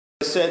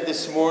said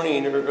this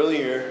morning or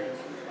earlier,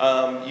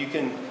 you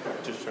can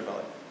just turn the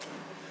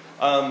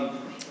light.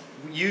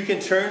 You can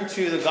turn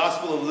to the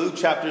Gospel of Luke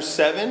chapter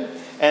 7,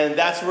 and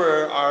that's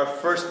where our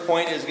first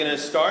point is going to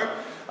start.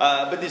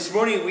 But this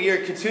morning we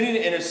are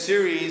continuing in a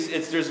series.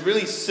 There's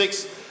really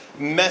 6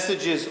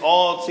 messages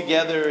all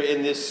together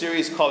in this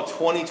series called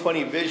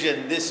 2020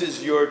 Vision. This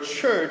is your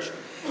church.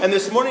 And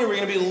this morning we're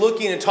going to be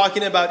looking and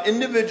talking about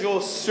individual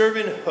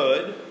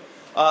servanthood.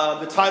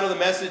 The title of the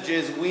message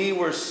is We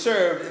Were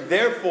Served,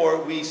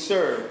 Therefore We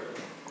Serve.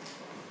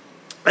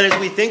 And as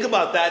we think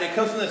about that, it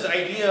comes from this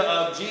idea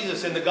of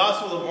Jesus. In the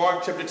Gospel of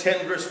Mark chapter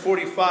 10 verse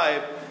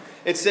 45,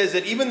 it says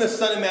that even the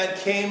Son of Man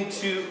came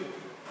to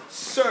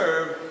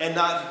serve and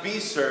not be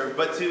served,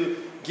 but to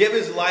give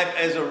his life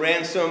as a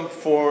ransom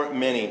for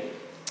many.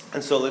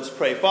 And so let's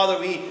pray. Father,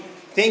 we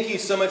thank you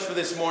so much for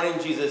this morning,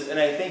 Jesus, and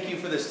I thank you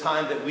for this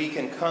time that we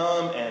can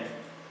come and,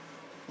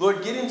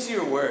 Lord, get into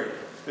your word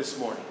this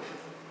morning.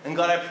 And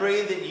God, I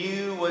pray that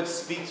you would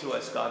speak to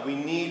us, God. We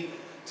need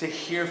to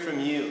hear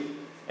from you.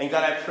 And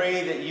God, I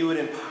pray that you would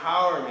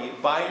empower me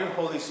by your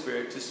Holy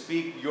Spirit to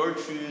speak your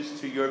truths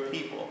to your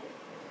people.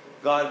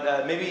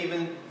 God, maybe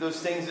even those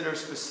things that are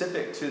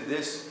specific to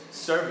this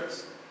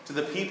service, to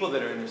the people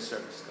that are in this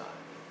service, God.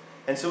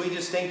 And so we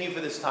just thank you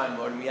for this time,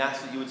 Lord, and we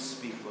ask that you would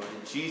speak, Lord.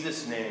 In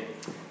Jesus' name,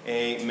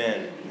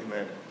 amen.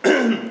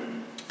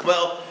 Amen.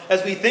 Well,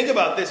 as we think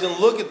about this and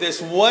look at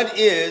this, what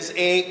is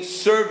a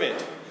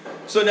servant?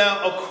 So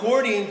now,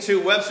 according to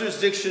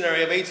Webster's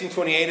Dictionary of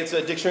 1828, it's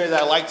a dictionary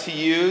that I like to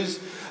use.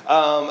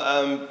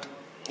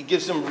 It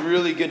gives some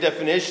really good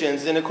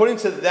definitions. And according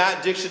to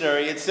that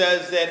dictionary, it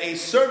says that a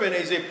servant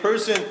is a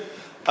person,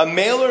 a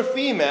male or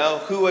female,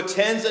 who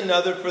attends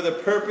another for the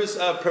purpose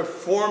of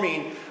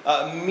performing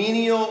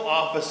menial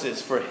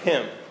offices for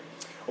him.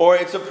 Or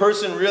it's a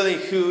person really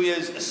who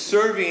is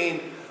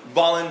serving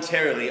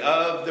voluntarily,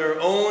 of their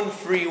own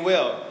free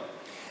will.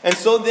 And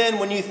so then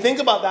when you think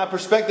about that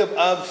perspective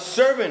of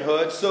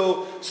servanthood,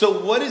 so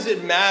what does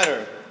it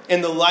matter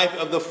in the life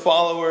of the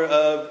follower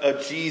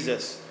of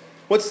Jesus?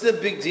 What's the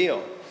big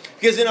deal?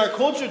 Because in our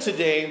culture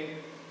today,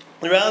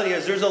 the reality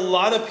is there's a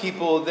lot of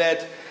people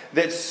that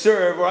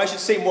serve, or I should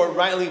say more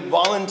rightly,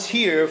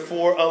 volunteer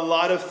for a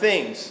lot of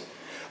things.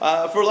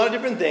 For a lot of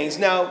different things.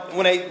 Now,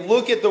 when I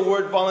look at the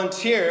word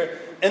volunteer,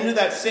 under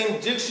that same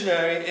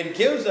dictionary, it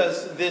gives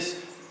us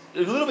this a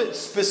little bit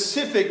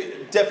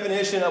specific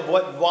definition of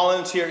what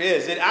volunteer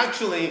is.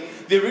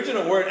 The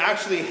original word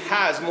actually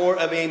has more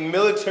of a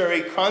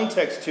military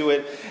context to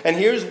it. And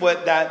here's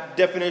what that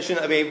definition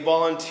of a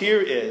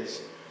volunteer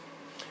is.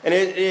 And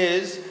it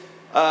is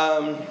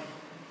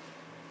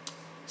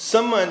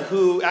someone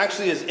who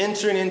actually is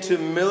entering into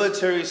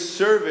military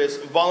service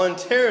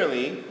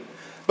voluntarily,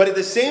 but at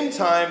the same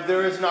time,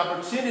 there is an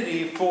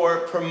opportunity for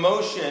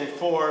promotion,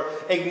 for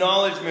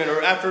acknowledgement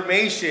or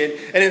affirmation,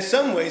 and in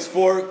some ways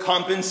for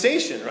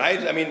compensation,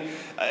 right? I mean,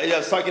 I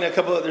was talking to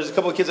there's a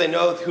couple of kids I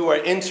know who are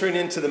entering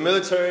into the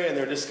military, and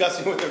they're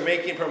discussing what they're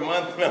making per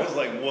month, and I was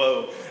like,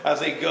 whoa, as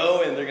they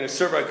go, and they're going to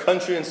serve our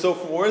country and so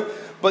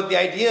forth. But the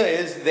idea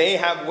is they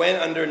have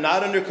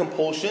not under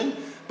compulsion,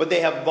 but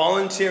they have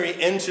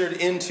voluntarily entered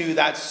into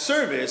that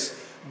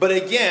service. But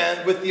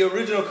again, with the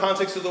original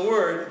context of the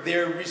word,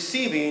 they're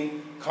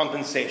receiving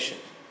compensation.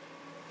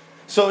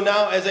 So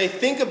now as I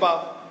think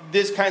about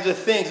these kinds of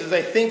things, as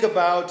I think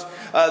about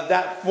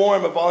that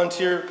form of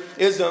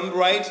volunteerism,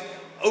 right,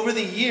 over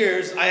the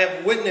years I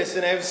have witnessed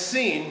and I have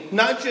seen,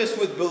 not just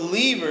with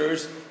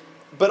believers,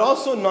 but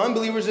also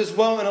non-believers as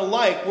well and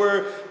alike,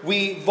 where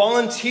we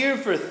volunteer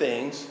for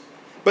things,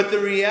 but the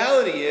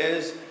reality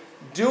is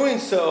doing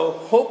so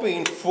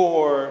hoping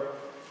for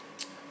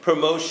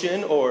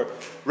promotion or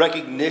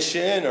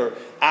recognition or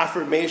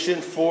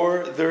affirmation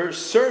for their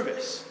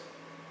service.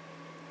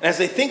 And as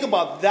I think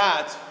about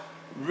that,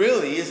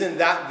 really, isn't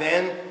that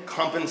then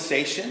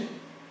compensation?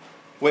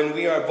 When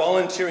we are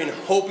volunteering,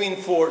 hoping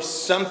for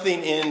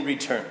something in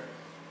return.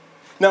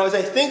 Now, as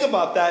I think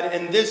about that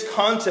in this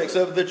context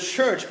of the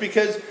church,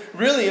 because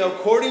really,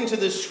 according to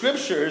the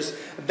scriptures,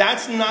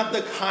 that's not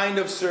the kind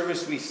of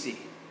service we see.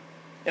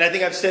 And I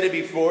think I've said it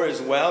before as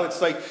well.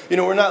 It's like,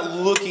 we're not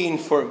looking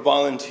for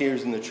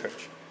volunteers in the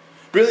church.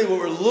 Really, what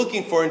we're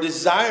looking for and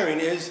desiring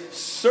is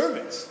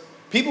servants.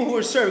 People who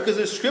are served. Because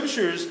the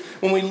scriptures,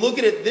 when we look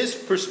at it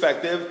this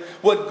perspective,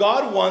 what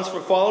God wants for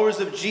followers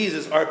of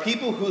Jesus are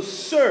people who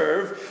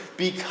serve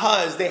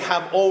because they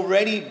have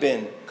already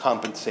been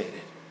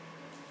compensated.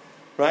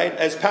 Right?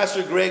 As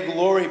Pastor Greg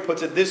Laurie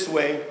puts it this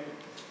way,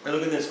 and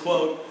look at this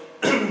quote.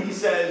 He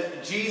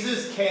says,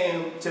 Jesus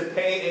came to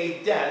pay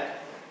a debt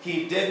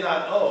he did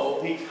not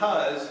owe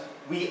because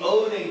we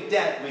owed a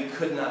debt we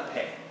could not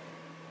pay.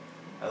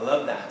 I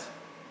love that.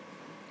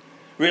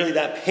 Really,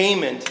 that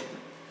payment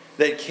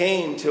that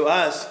came to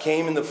us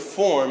came in the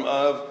form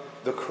of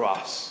the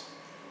cross.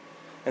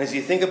 And as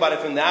you think about it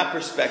from that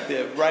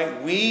perspective,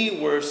 right, we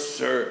were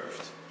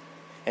served.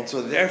 And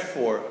so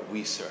therefore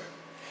we serve.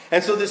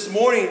 And so this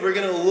morning we're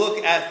going to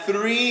look at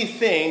 3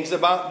 things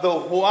about the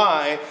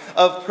why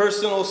of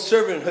personal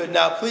servanthood.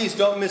 Now please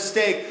don't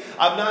mistake,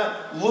 I'm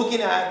not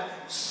looking at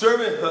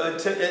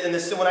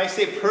servanthood, when I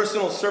say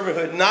personal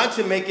servanthood, not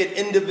to make it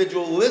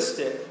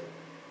individualistic,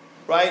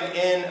 right?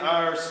 In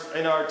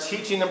our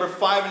teaching number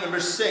 5 and number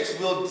 6,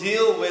 we'll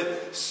deal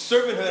with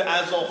servanthood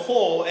as a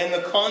whole in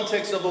the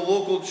context of the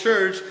local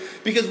church,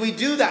 because we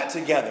do that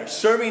together.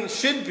 Serving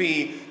should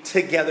be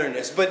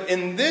togetherness. But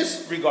in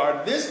this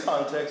regard, this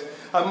context,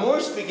 I'm more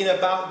speaking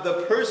about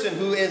the person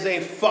who is a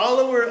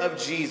follower of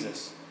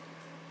Jesus,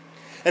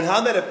 and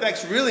how that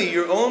affects really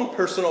your own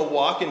personal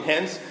walk, and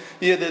hence,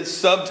 the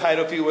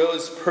subtitle, if you will,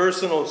 is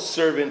personal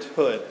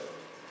servanthood.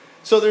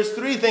 So there's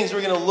 3 things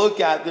we're going to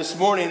look at this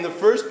morning. The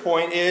first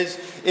point is,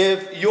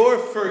 if you're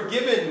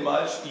forgiven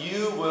much,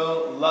 you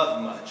will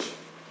love much.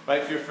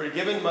 Right? If you're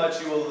forgiven much,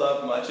 you will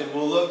love much. And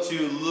we'll look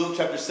to Luke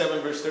chapter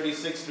 7, verse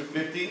 36 through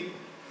 50.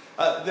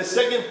 The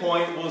second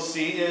point we'll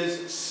see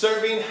is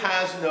serving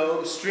has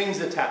no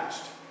strings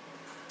attached.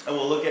 And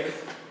we'll look at,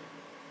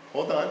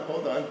 hold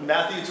on,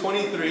 Matthew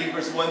 23,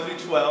 verse 1 through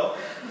 12.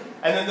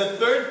 And then the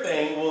third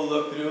thing we'll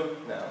look through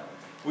now,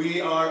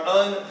 we are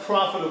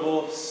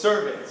unprofitable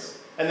servants.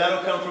 And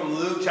that'll come from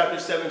Luke chapter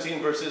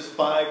 17, verses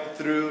 5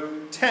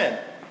 through 10.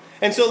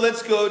 And so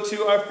let's go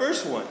to our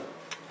first one.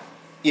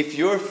 If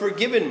you're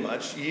forgiven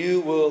much, you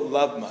will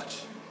love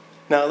much.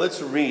 Now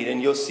let's read, and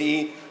you'll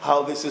see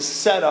how this is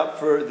set up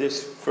for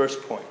this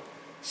first point.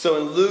 So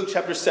in Luke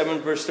chapter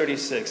 7, verse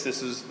 36,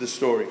 this is the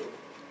story.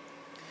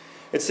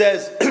 It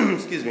says,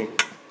 excuse me,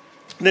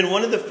 then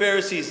one of the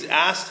Pharisees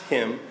asked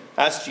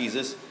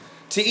Jesus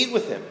to eat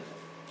with him.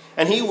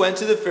 And he went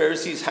to the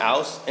Pharisee's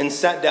house and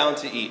sat down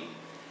to eat.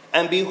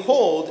 And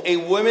behold, a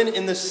woman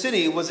in the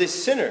city was a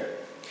sinner.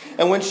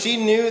 And when she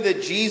knew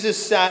that Jesus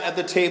sat at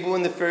the table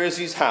in the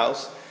Pharisee's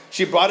house,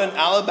 she brought an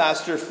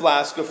alabaster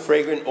flask of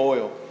fragrant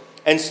oil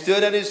and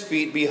stood at his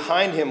feet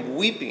behind him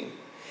weeping.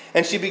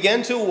 And she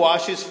began to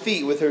wash his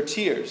feet with her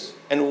tears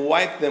and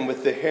wiped them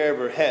with the hair of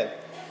her head.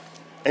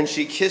 And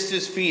she kissed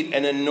his feet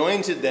and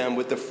anointed them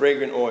with the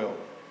fragrant oil.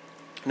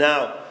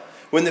 Now,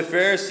 when the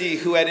Pharisee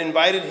who had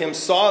invited him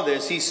saw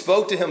this, he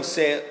spoke to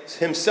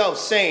himself,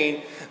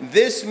 saying,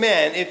 this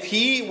man, if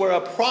he were a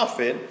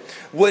prophet,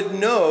 would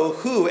know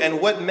who and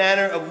what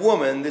manner of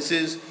woman this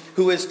is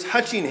who is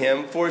touching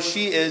him, for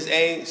she is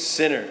a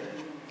sinner.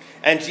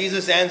 And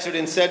Jesus answered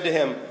and said to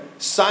him,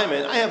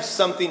 Simon, I have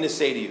something to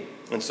say to you.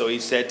 And so he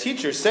said,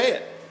 Teacher, say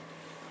it.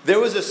 There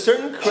was a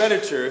certain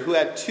creditor who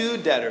had 2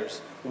 debtors.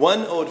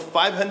 One owed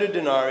 500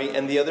 denarii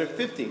and the other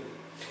 50.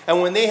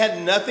 And when they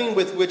had nothing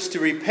with which to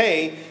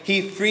repay,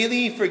 he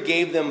freely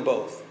forgave them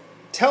both.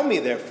 Tell me,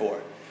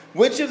 therefore,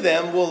 which of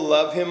them will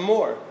love him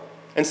more?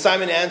 And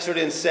Simon answered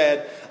and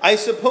said, I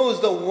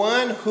suppose the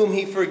one whom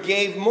he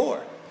forgave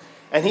more.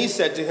 And he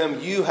said to him,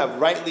 you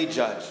have rightly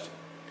judged.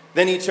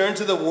 Then he turned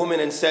to the woman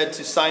and said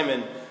to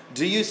Simon,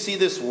 do you see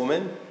this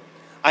woman?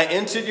 I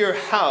entered your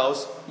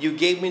house, you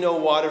gave me no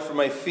water for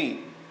my feet,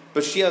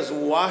 but she has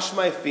washed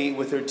my feet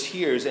with her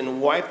tears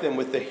and wiped them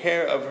with the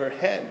hair of her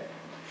head.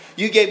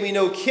 You gave me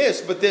no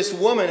kiss, but this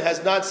woman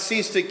has not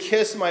ceased to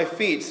kiss my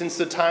feet since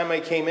the time I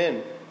came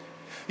in.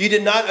 You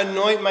did not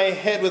anoint my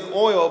head with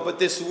oil, but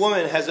this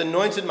woman has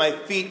anointed my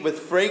feet with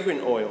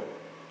fragrant oil.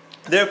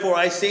 Therefore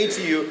I say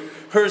to you,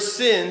 her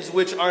sins,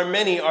 which are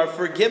many, are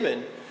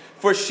forgiven,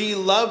 for she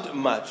loved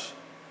much.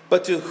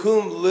 But to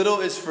whom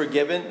little is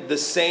forgiven, the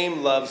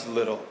same loves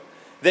little.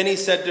 Then he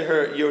said to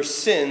her, your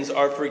sins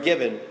are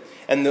forgiven.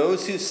 And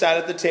those who sat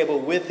at the table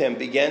with him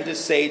began to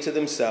say to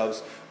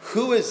themselves,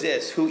 who is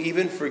this who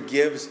even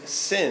forgives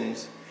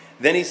sins?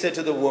 Then he said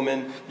to the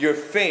woman, your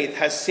faith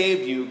has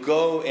saved you.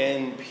 Go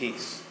in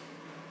peace.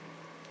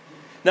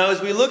 Now,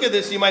 as we look at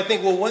this, you might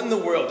think, well, what in the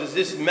world does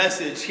this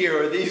message here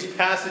or these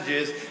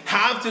passages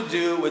have to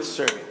do with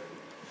serving?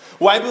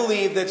 Well, I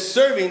believe that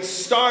serving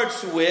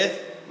starts with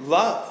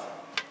love.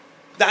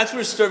 That's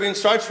where serving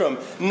starts from.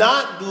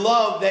 Not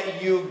love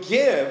that you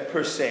give,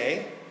 per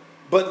se,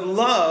 but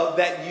love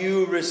that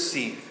you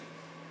receive.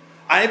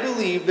 I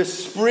believe the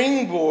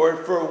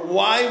springboard for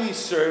why we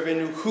serve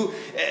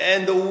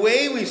and the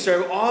way we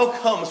serve all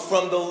comes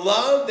from the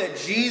love that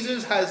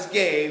Jesus has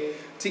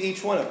gave to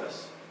each one of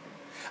us.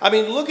 I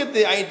mean, look at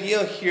the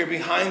idea here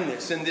behind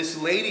this and this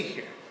lady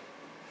here.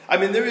 I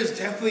mean, there is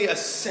definitely a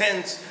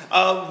sense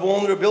of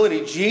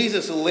vulnerability.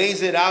 Jesus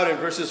lays it out in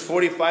verses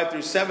 45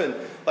 through 7.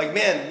 Like,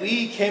 man,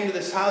 we came to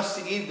this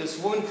house to eat. This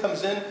woman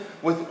comes in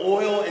with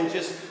oil and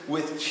just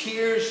with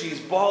tears. She's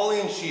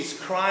bawling. She's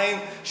crying.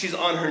 She's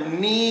on her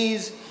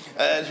knees.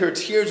 Her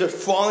tears are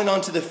falling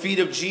onto the feet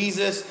of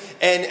Jesus.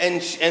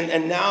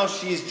 And now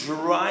she's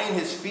drying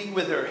his feet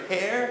with her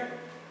hair.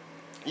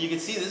 You can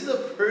see this is a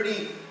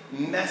pretty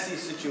messy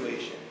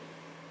situation.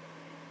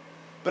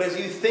 But as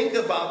you think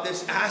about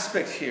this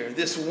aspect here,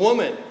 this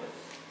woman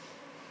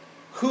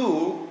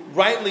who,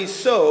 rightly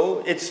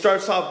so, it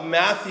starts off,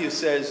 Matthew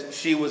says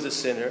she was a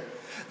sinner.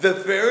 The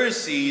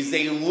Pharisees,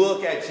 they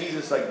look at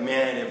Jesus like,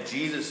 man, if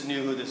Jesus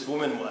knew who this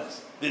woman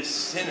was, this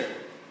sinner.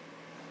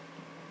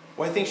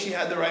 Well, I think she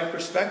had the right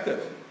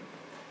perspective.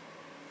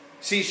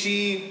 See,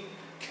 she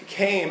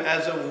came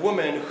as a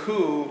woman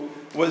who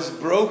was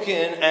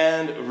broken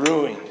and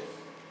ruined.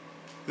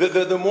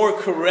 The more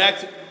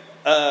correct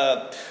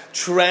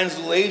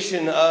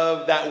translation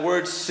of that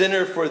word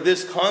sinner for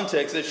this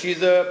context, that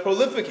she's a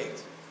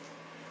prolificate.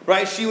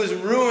 Right? She was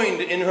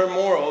ruined in her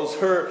morals,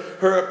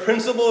 her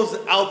principles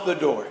out the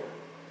door.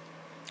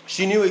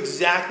 She knew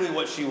exactly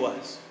what she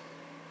was.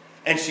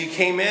 And she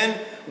came in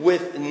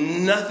with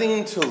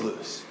nothing to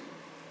lose.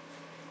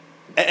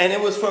 And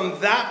it was from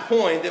that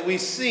point that we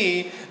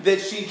see that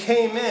she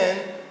came in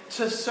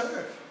to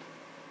serve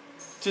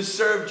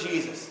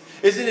Jesus.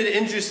 Isn't it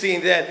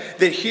interesting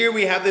that here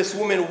we have this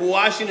woman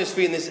washing his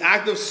feet in this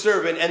act of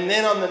servant, and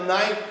then on the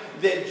night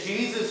that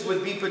Jesus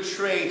would be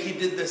betrayed, he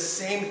did the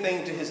same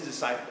thing to his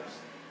disciples.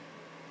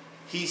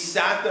 He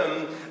sat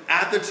them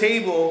at the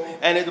table,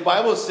 and the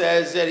Bible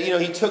says that,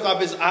 he took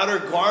off his outer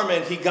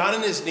garment, he got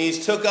on his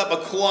knees, took up a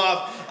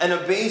cloth and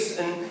a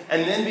basin,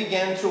 and then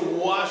began to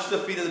wash the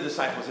feet of the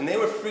disciples. And they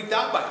were freaked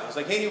out by it. It's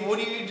like, hey, what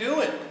are you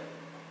doing?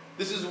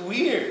 This is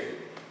weird.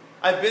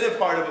 I've been a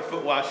part of a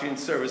foot washing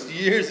service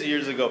years and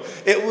years ago.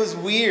 It was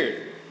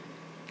weird.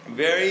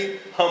 Very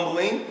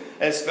humbling,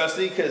 and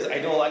especially because I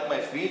don't like my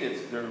feet.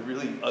 They're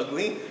really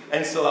ugly.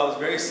 And so I was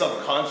very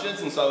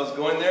self-conscious. And so I was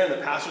going there, and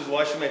the pastor was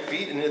washing my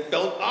feet, and it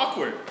felt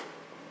awkward.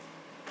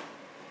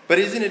 But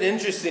isn't it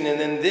interesting? And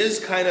then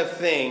this kind of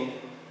thing,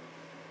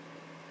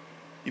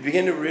 you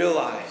begin to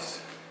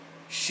realize,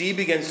 she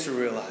begins to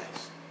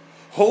realize,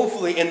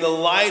 hopefully in the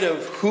light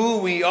of who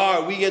we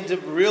are, we get to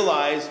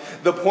realize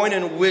the point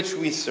in which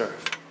we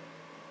serve.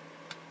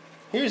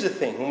 Here's the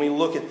thing, when we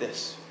look at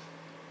this.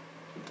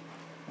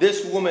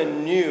 This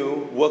woman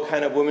knew what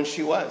kind of woman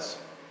she was.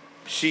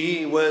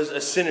 She was a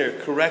sinner,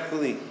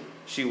 correctly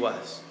she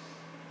was.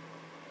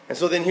 And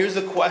so then here's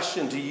the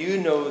question, do you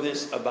know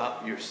this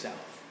about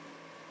yourself?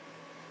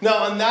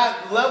 Now on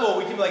that level,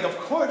 we can be like, of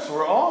course,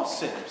 we're all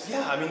sinners.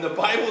 Yeah, the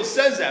Bible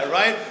says that,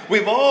 right?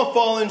 We've all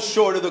fallen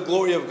short of the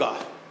glory of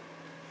God.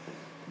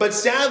 But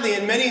sadly,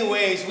 in many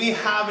ways, we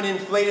have an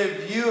inflated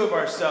view of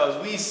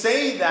ourselves. We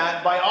say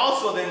that by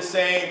also then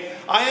saying,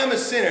 I am a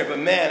sinner, but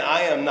man,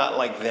 I am not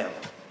like them.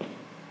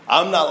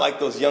 I'm not like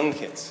those young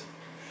kids.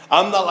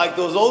 I'm not like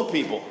those old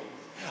people.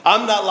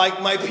 I'm not like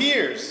my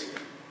peers.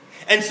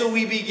 And so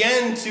we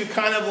begin to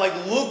kind of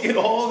look at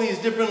all these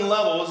different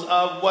levels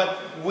of what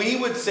we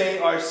would say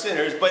are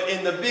sinners. But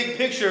in the big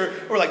picture,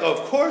 we're like, oh, of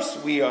course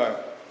we are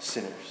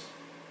sinners.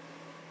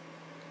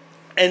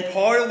 And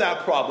part of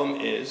that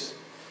problem is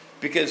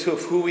because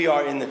of who we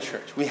are in the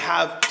church. We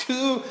have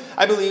two,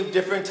 I believe,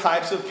 different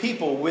types of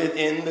people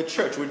within the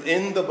church,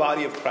 within the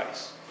body of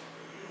Christ.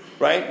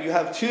 Right? You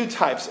have two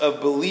types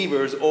of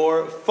believers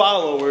or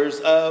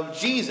followers of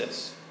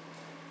Jesus.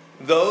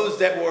 Those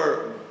that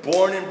were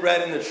born and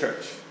bred in the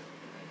church.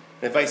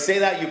 And if I say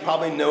that, you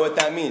probably know what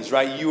that means,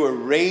 right? You were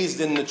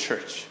raised in the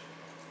church.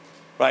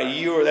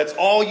 Right? That's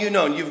all you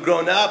know. And you've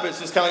grown up. It's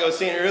just kind of like I was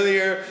saying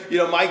earlier.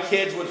 My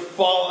kids would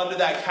fall under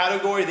that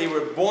category. They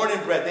were born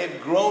and bred. They've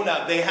grown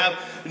up. They have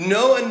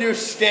no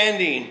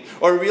understanding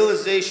or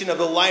realization of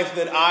the life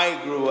that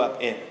I grew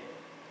up in.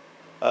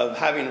 Of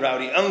having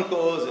rowdy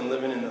uncles and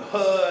living in the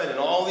hood and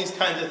all these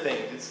kinds of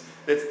things.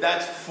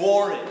 That's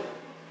foreign.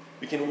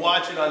 We can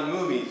watch it on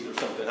movies or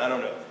something. I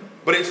don't know.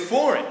 But it's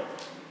foreign.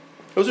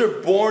 Those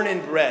are born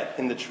and bred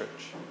in the church.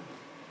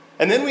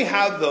 And then we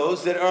have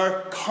those that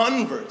are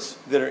converts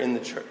that are in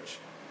the church.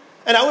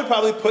 And I would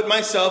probably put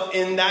myself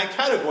in that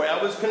category.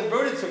 I was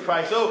converted to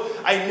Christ. So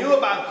I knew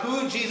about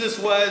who Jesus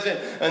was,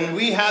 and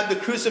we had the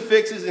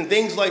crucifixes and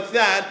things like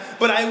that.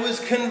 But I was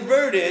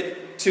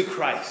converted to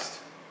Christ.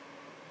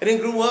 I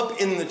didn't grow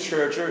up in the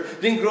church or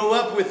didn't grow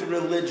up with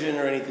religion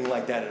or anything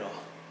like that at all.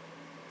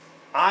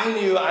 I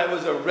knew I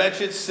was a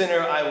wretched sinner.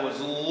 I was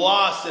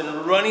lost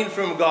and running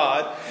from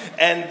God.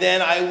 And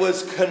then I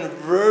was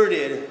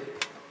converted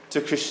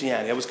to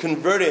Christianity. I was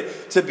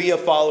converted to be a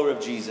follower of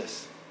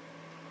Jesus.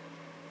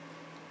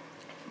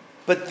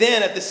 But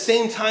then at the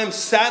same time,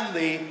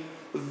 sadly,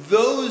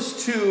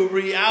 those two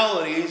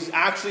realities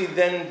actually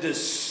then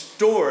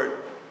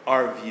distort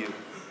our view.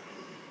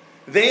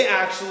 They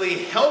actually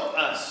help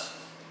us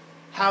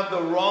have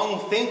the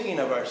wrong thinking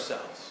of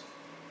ourselves.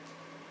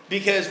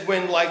 Because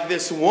when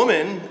this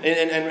woman,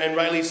 and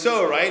rightly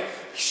so, right?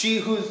 She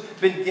who's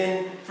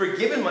been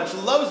forgiven much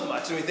loves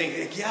much. And we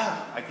think,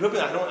 yeah, I grew up in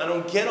that. I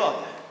don't get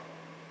all that.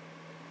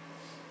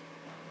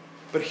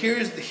 But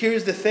here's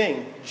the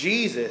thing.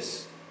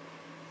 Jesus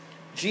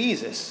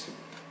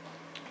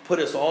put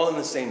us all in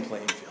the same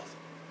playing field.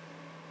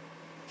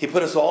 He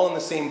put us all in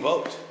the same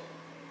boat.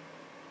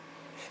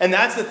 And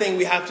that's the thing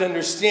we have to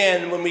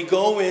understand when we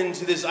go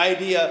into this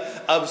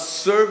idea of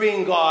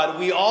serving God.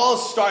 We all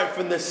start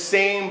from the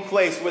same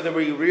place, whether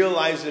we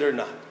realize it or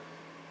not,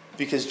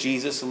 because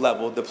Jesus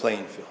leveled the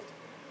playing field.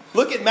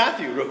 Look at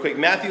Matthew real quick.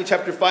 Matthew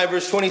chapter 5,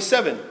 verse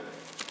 27.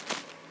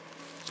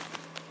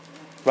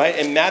 Right?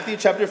 In Matthew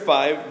chapter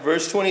 5,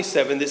 verse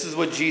 27, this is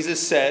what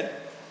Jesus said.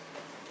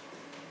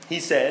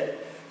 He said,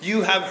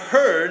 "You have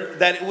heard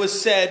that it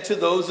was said to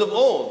those of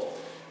old,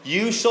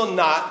 'You shall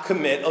not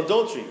commit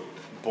adultery.'"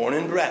 Born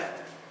and bred.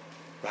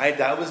 Right?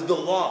 That was the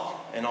law.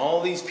 and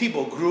all these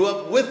people grew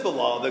up with the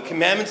law, the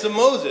commandments of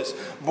Moses,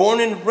 born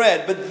and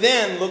bred. But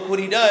then, look what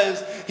he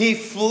does. He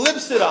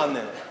flips it on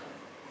them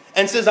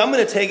and says, I'm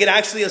going to take it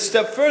actually a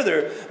step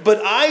further. But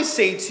I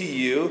say to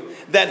you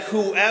that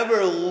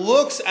whoever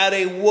looks at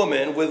a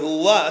woman with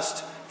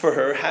lust for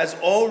her has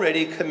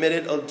already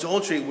committed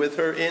adultery with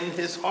her in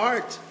his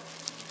heart.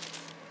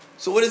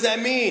 So what does that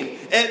mean?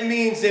 It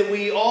means that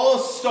we all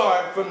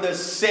start from the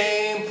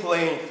same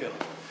playing field.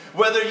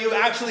 Whether you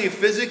actually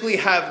physically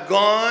have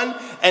gone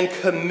and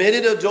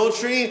committed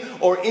adultery,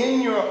 or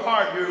in your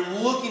heart you're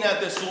looking at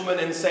this woman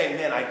and saying,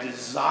 man, I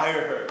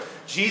desire her.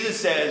 Jesus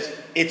says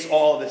it's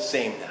all the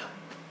same now.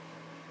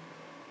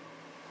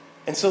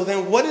 And so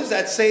then what does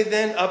that say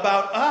then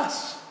about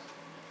us?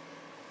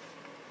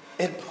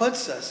 It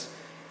puts us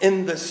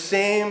in the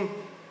same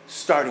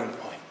starting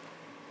point.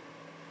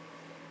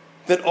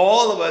 That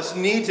all of us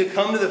need to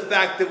come to the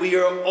fact that we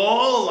are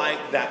all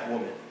like that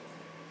woman.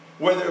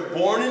 Whether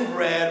born and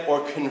bred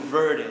or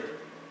converted,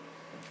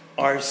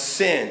 our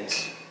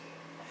sins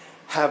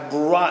have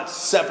brought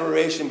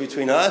separation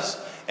between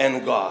us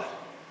and God.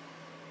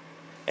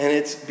 And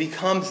it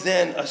becomes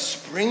then a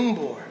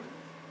springboard.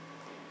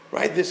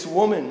 Right? This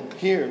woman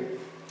here,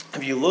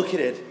 if you look at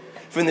it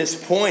from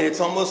this point, it's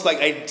almost like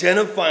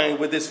identifying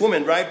with this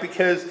woman, right?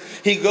 Because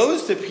he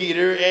goes to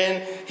Peter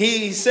and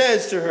he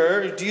says to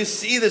her, do you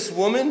see this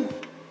woman?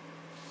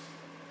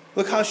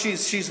 Look how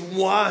she's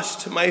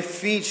washed my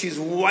feet. She's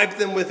wiped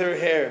them with her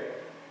hair.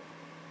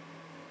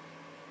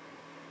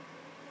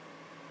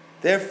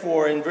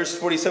 Therefore, in verse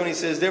 47, he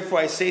says, therefore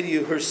I say to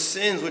you, her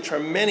sins, which are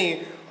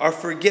many, are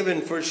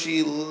forgiven, for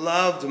she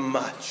loved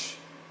much.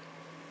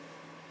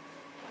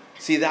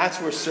 See,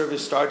 that's where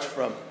service starts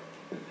from.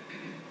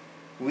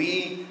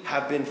 We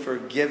have been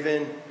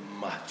forgiven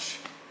much.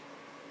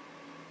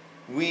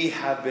 We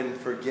have been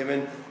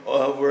forgiven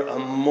over a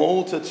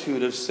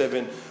multitude of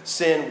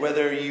sin,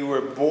 whether you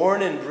were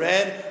born and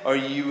bred or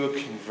you were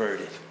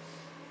converted.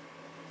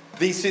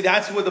 See,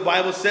 that's what the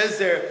Bible says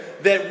there,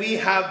 that we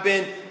have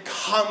been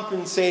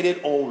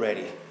compensated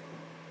already.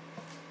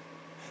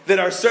 That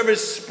our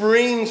service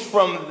springs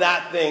from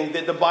that thing,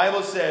 that the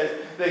Bible says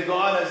that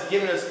God has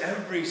given us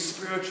every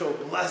spiritual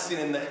blessing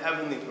in the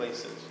heavenly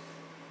places.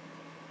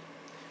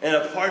 And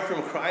apart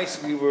from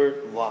Christ, we were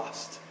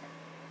lost.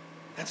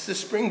 That's the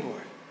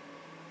springboard.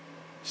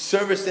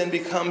 Service then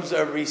becomes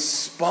a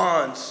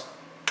response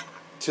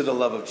to the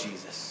love of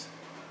Jesus.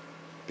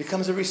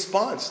 Becomes a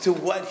response to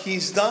what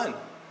he's done.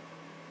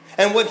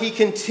 And what he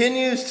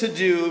continues to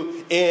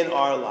do in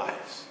our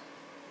lives.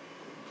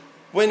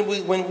 When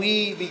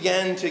we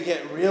begin to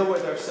get real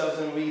with ourselves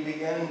and we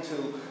begin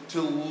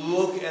to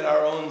look at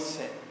our own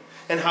sin.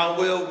 And how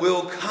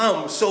we'll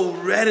come so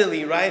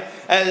readily, right?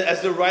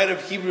 As the writer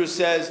of Hebrews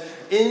says,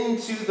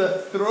 into the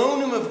throne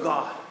room of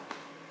God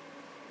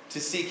to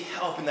seek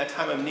help in that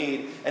time of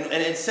need. And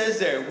it says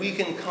there, we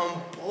can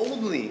come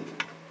boldly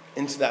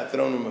into that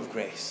throne room of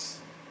grace.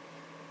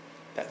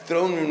 That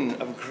throne room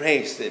of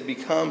grace that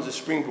becomes a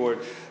springboard.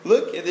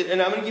 Look at it,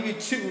 and I'm going to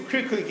give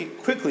you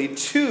quickly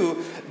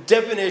two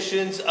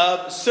definitions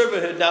of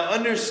servanthood. Now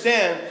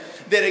understand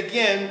that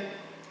again,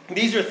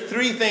 these are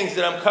three things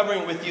that I'm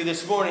covering with you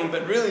this morning,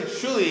 but really,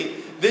 truly,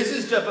 this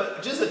is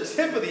just a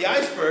tip of the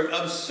iceberg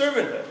of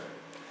servanthood.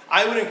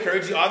 I would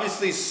encourage you,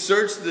 obviously,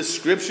 search the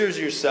scriptures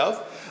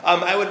yourself.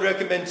 I would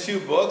recommend two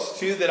books,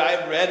 that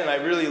I've read and I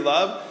really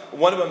love.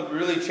 One of them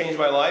really changed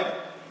my life.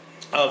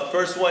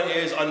 First one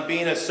is On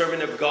Being a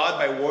Servant of God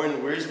by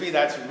Warren Wiersbe.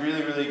 That's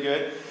really, really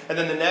good. And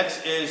then the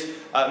next is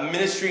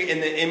Ministry in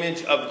the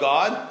Image of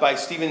God by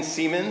Stephen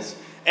Siemens.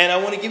 And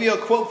I want to give you a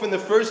quote from the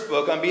first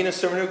book, On Being a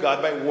Servant of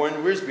God by Warren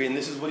Wiersbe. And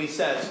this is what he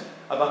says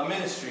about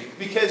ministry.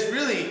 Because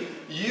really,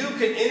 you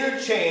can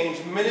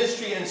interchange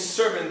ministry and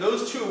servant,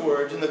 those two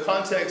words, in the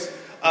context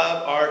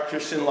of our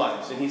Christian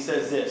lives. And he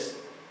says this: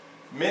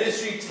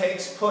 ministry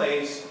takes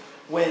place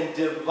when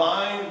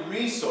divine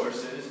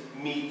resources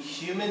meet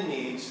human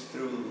needs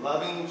through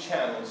loving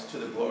channels to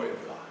the glory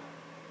of God.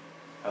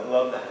 I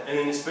love that. And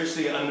then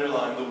especially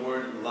underline the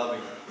word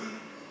loving.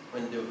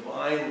 When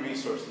divine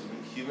resources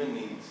meet human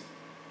needs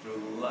through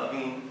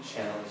loving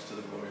channels to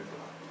the glory of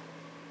God.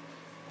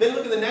 Then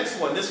look at the next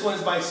one. This one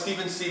is by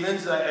Stephen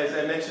Siemens, as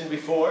I mentioned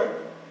before.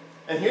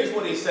 And here's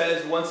what he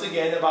says once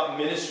again about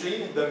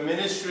ministry. The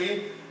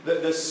ministry, the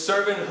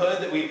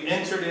servanthood that we've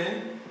entered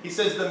in. He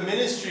says the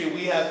ministry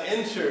we have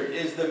entered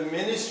is the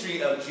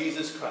ministry of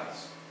Jesus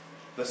Christ,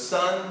 the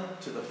Son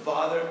to the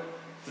Father,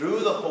 through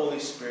the Holy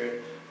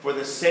Spirit, for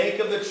the sake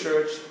of the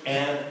church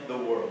and the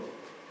world.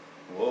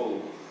 Whoa,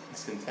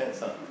 it's intense,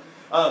 huh?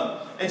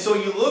 And so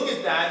you look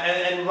at that,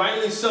 and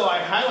rightly so, I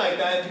highlight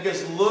that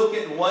because look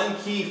at one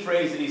key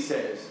phrase that he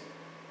says.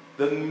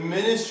 The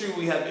ministry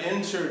we have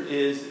entered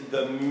is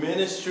the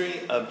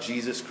ministry of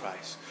Jesus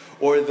Christ,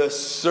 or the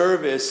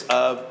service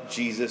of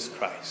Jesus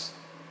Christ.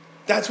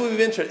 That's what we've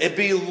entered. It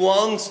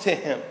belongs to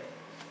him.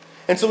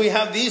 And so we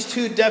have these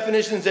two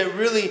definitions that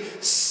really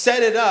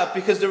set it up,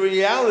 because the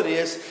reality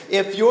is,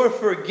 if you're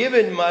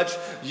forgiven much,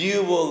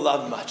 you will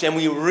love much. And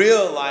we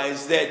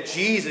realize that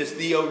Jesus,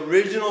 the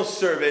original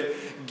servant,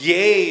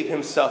 gave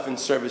himself in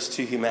service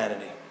to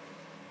humanity.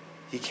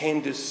 He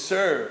came to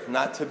serve,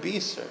 not to be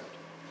served,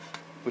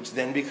 which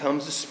then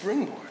becomes a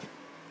springboard.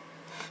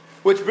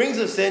 Which brings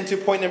us then to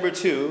point number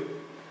 2.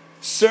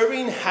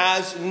 Serving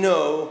has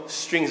no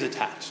strings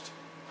attached.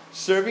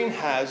 Serving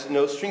has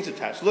no strings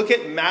attached. Look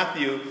at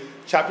Matthew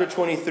chapter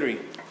 23.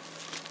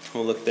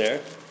 We'll look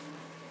there.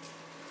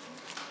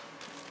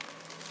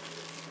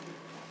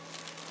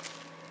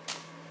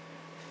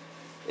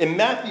 In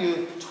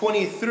Matthew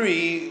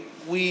 23,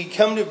 we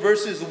come to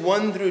verses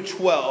 1 through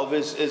 12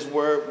 is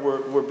where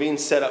we're being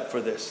set up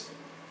for this.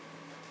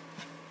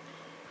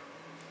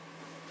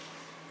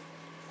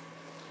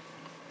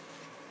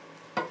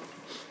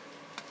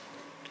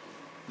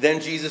 Then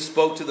Jesus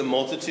spoke to the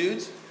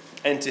multitudes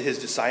and to his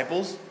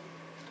disciples,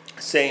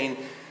 saying,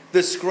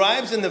 "The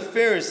scribes and the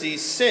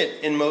Pharisees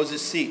sit in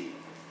Moses' seat.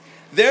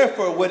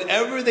 Therefore,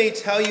 whatever they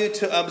tell you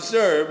to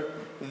observe,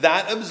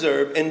 that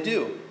observe and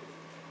do.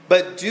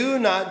 But do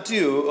not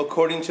do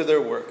according to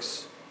their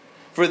works.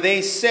 For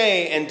they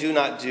say and do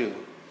not do.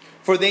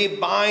 For they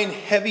bind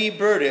heavy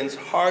burdens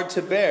hard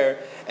to bear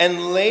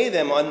and lay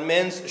them on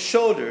men's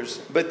shoulders,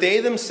 but they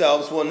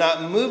themselves will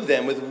not move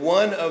them with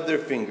one of their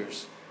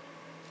fingers.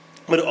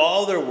 But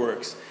all their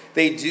works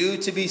they do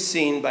to be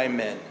seen by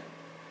men.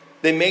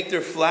 They make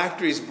their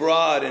phylacteries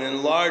broad and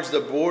enlarge the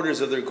borders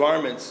of their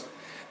garments.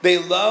 They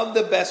love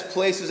the best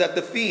places at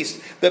the feast,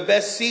 the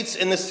best seats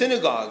in the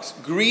synagogues,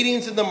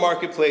 greetings in the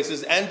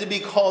marketplaces, and to be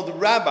called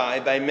rabbi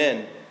by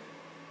men.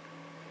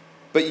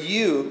 But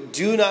you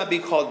do not be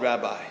called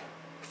rabbi,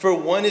 for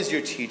one is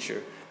your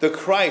teacher, the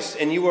Christ,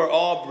 and you are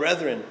all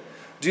brethren.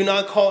 Do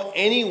not call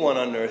anyone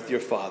on earth your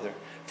father,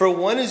 for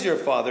one is your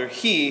Father,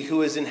 he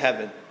who is in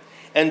heaven.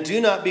 And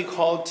do not be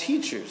called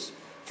teachers,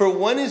 for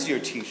one is your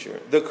teacher,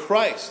 the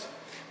Christ.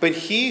 But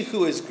he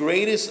who is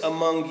greatest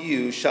among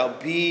you shall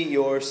be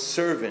your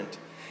servant.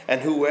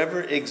 And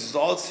whoever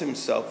exalts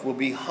himself will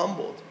be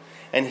humbled,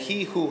 and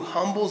he who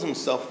humbles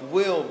himself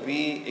will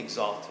be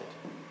exalted."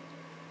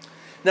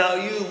 Now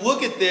you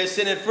look at this,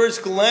 and at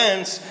first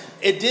glance,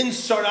 it didn't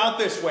start out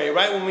this way,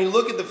 right? When we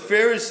look at the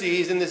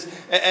Pharisees and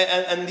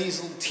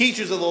these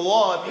teachers of the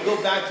law, if you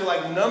go back to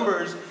like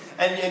Numbers,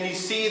 and you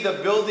see the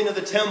building of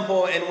the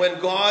temple, and when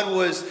God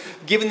was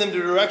giving them the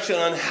direction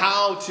on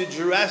how to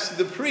dress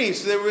the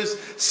priests, there was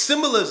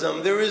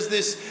symbolism. There was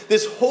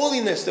this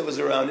holiness that was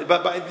around it.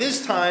 But by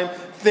this time,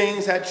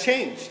 things had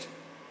changed.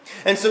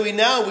 And so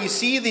we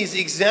see these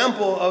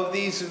example of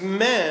these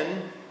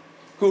men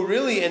who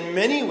really in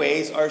many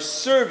ways are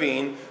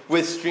serving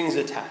with strings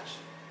attached.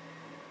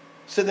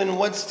 So then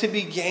what's to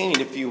be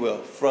gained, if you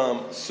will,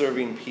 from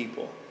serving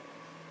people?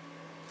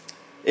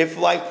 If,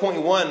 like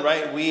point 1,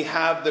 right, we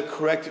have the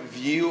correct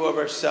view of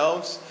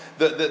ourselves,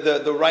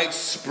 the right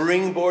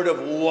springboard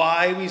of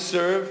why we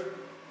serve,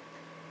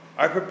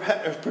 our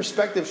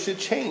perspective should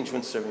change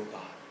when serving God.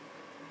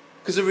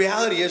 Because the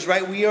reality is,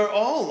 right, we are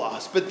all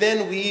lost, but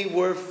then we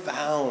were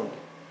found.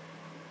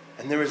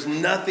 And there was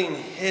nothing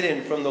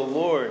hidden from the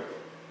Lord,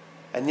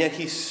 and yet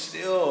he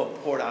still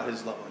poured out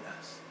his love on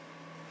us.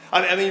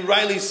 I mean,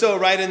 rightly so,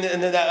 right? In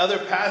that other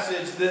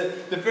passage,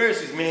 the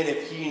Pharisees, man,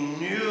 if he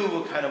knew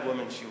what kind of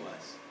woman she was.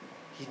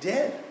 He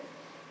did.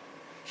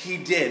 He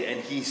did,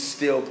 and he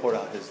still poured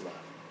out his love.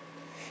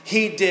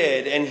 He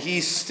did, and he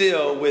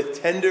still,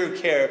 with tender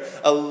care,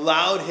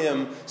 allowed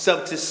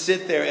himself to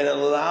sit there and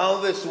allow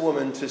this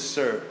woman to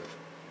serve.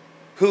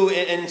 Who,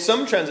 in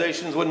some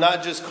translations, would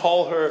not just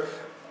call her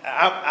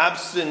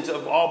absent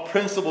of all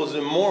principles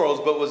and morals,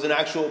 but was an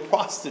actual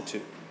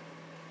prostitute.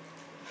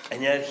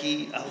 And yet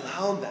he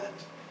allowed that.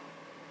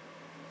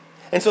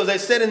 And so as I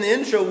said in the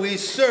intro, we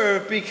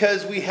serve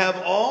because we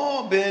have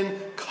all been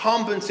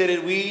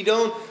compensated. We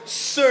don't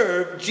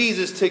serve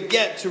Jesus to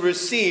get, to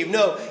receive.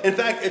 No, in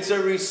fact, it's a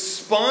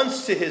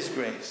response to his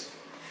grace.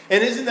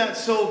 And isn't that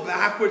so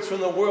backwards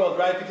from the world,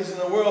 right? Because in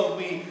the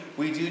world,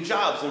 we do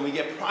jobs and we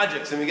get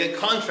projects and we get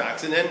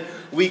contracts. And then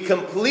we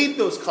complete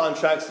those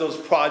contracts, those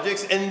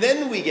projects, and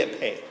then we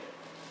get paid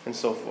and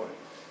so forth.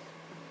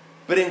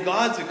 But in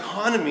God's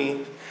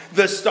economy,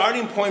 the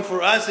starting point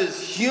for us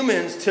as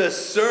humans to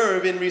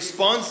serve in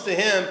response to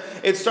him,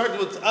 it starts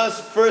with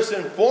us first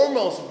and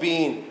foremost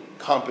being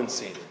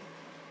compensated.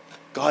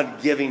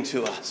 God giving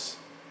to us,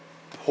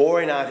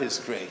 pouring out his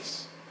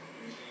grace.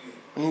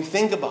 When you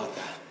think about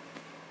that,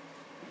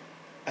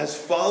 as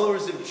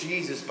followers of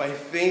Jesus, by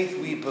faith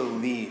we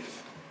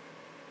believe.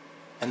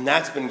 And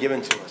that's been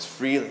given to us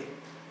freely.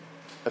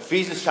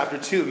 Ephesians chapter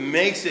 2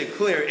 makes it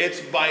clear.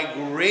 It's by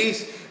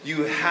grace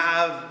you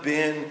have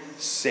been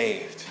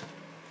saved.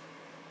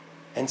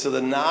 And so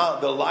the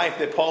life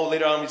that Paul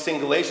later on we sing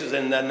Galatians,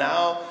 and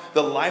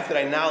the life that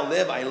I now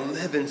live, I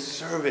live in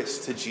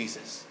service to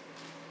Jesus.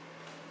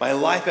 My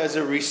life as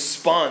a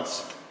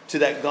response to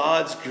that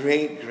God's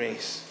great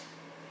grace.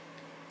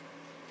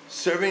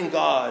 Serving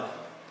God.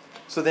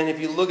 So then if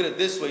you look at it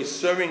this way,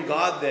 serving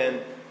God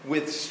then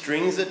with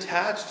strings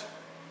attached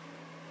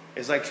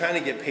is like trying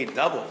to get paid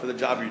double for the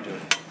job you're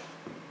doing.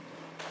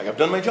 Like, I've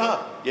done my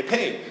job, get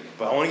paid,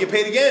 but I want to get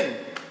paid again.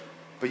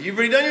 But you've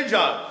already done your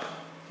job.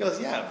 He goes,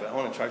 yeah, but I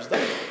want to charge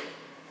double.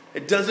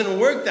 It doesn't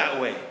work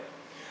that way.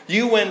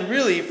 You went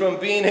really from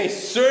being a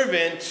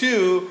servant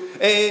to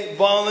a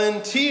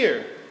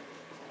volunteer.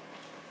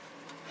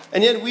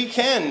 And yet we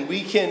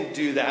can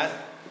do that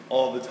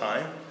all the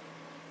time.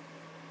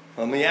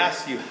 Let me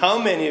ask you, how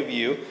many of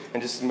you,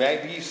 and this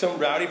might be some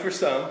rowdy for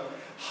some,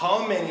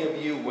 how many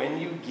of you, when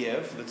you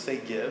give, let's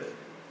say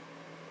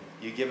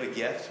you give a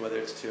gift, whether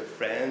it's to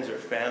friends or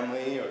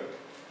family or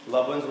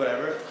loved ones,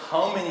 whatever,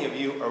 how many of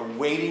you are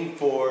waiting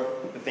for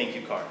the thank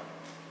you card?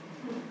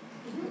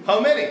 How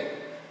many?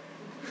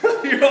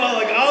 You're all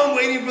like, I'm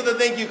waiting for the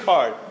thank you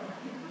card.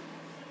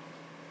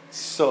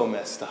 So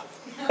messed up.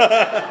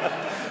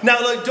 Now,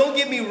 look, don't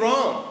get me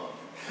wrong.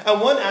 And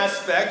one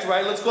aspect,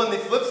 right, let's go on the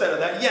flip side of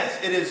that.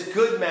 Yes, it is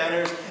good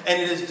manners,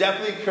 and it is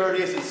definitely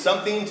courteous. It's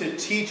something to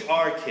teach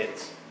our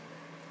kids.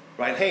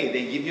 Right? Hey,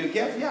 they give you a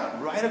gift?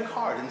 Yeah, write a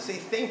card and say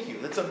thank you.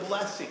 That's a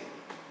blessing.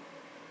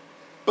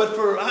 But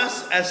for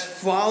us as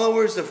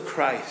followers of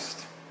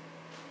Christ,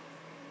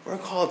 we're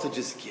called to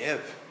just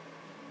give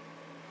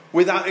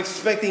without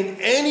expecting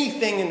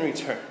anything in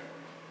return.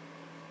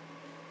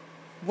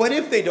 What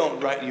if they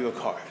don't write you a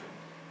card?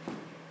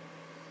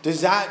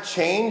 Does that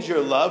change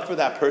your love for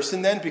that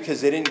person then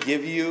because they didn't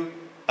give you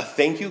a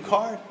thank you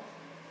card?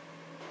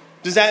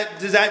 Does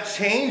that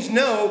change?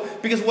 No,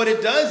 because what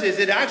it does is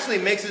it actually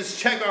makes us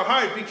check our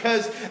heart,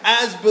 because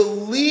as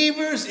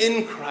believers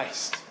in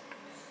Christ,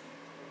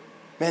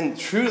 man,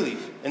 truly,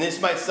 and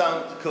this might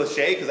sound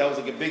cliche because that was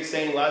like a big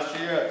saying last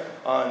year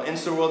on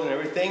InstaWorld and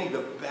everything,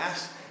 the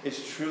best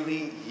is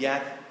truly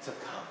yet to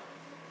come.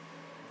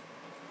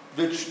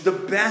 The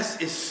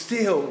best is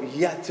still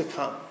yet to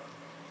come.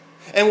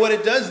 And what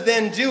it does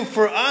then do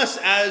for us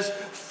as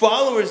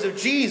followers of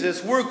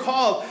Jesus, we're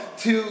called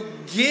to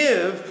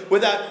give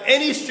without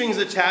any strings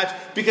attached,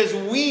 because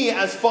we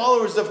as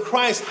followers of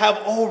Christ have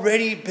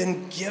already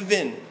been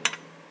given.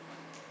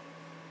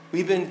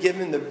 We've been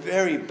given the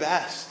very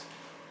best.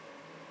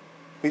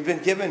 We've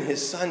been given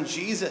His Son,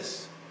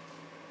 Jesus.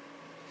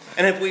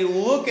 And if we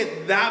look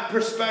at that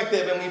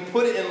perspective and we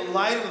put it in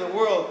light of the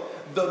world,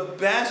 the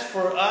best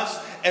for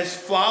us as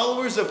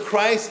followers of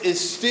Christ is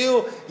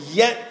still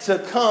yet to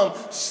come.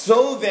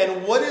 So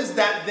then, what does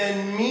that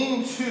then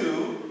mean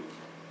to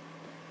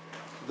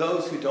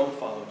those who don't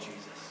follow Jesus?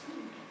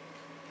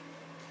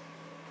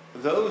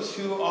 Those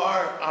who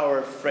are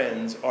our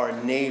friends, our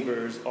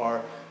neighbors,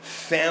 our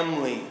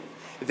family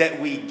that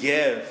we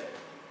give.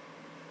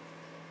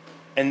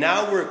 And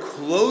now we're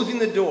closing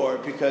the door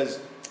because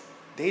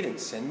they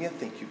didn't send me a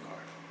thank you card.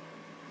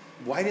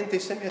 Why didn't they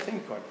send me a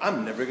thank you card?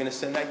 I'm never going to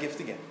send that gift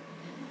again.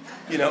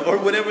 Or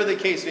whatever the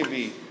case may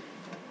be.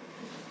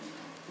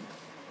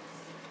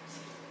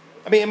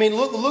 I mean,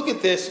 look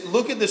at this.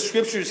 Look at the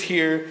scriptures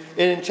here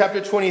in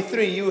chapter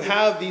 23. You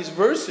have these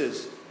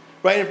verses,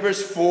 right? In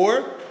verse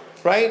 4,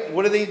 right?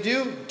 What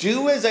do?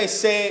 Do as I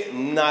say,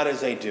 not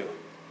as I do.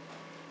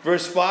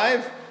 Verse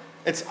 5,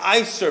 it's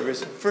eye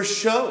service for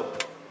show.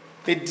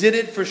 They did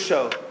it for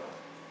show.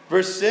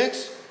 Verse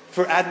 6,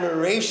 for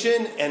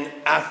admiration and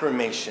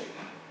affirmation.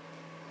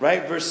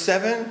 Right? Verse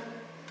 7,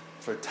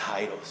 for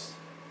titles.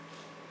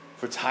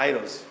 For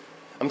titles.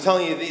 I'm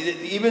telling you,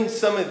 even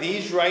some of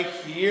these right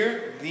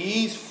here,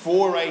 these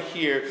four right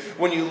here,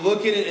 when you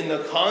look at it in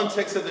the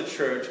context of the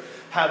church,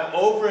 have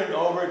over and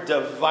over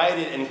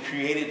divided and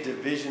created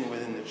division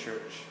within the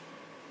church.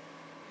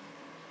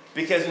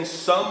 Because in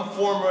some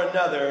form or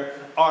another,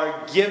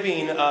 our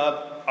giving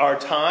of our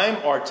time,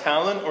 our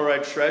talent, or our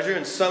treasure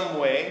in some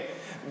way,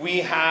 we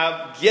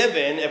have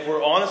given, if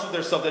we're honest with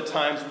ourselves at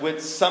times,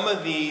 with some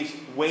of these,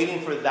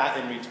 waiting for that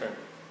in return.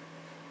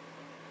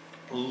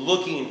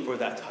 Looking for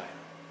that title.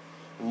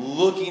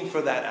 Looking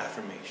for that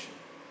affirmation.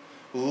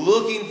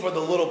 Looking for the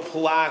little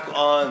plaque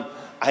on,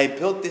 I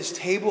built this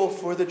table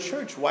for the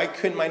church. Why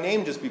couldn't my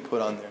name just be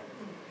put on there?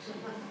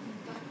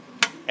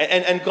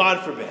 And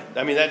God forbid.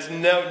 I mean, that's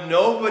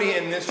nobody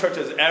in this church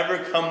has ever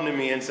come to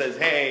me and says,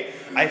 hey,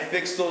 I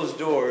fixed those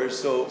doors,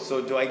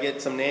 so do I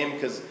get some name?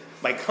 Because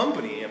my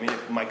company,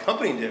 if my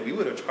company did, we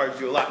would have charged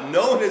you a lot.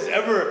 No one has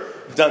ever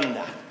done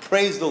that.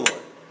 Praise the Lord.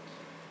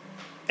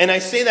 And I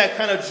say that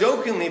kind of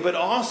jokingly, but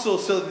also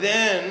so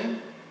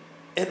then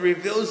it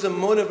reveals the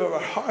motive of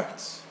our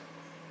hearts.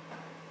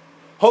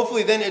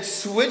 Hopefully then it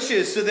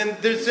switches. So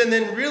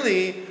then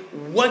really,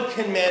 what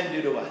can man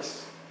do to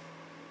us?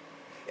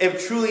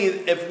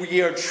 If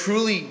we are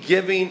truly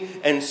giving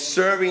and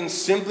serving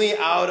simply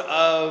out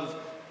of,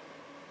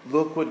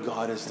 look what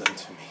God has done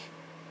to me.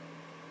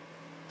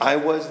 I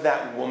was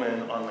that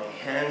woman on my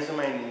hands and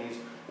my knees,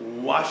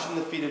 washing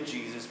the feet of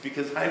Jesus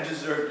because I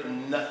deserved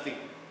nothing.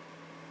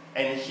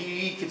 And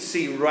He could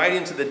see right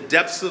into the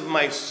depths of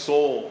my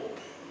soul.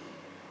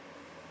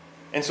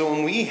 And so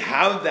when we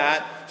have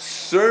that,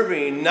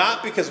 serving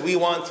not because we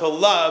want to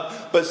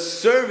love, but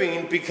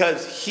serving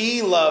because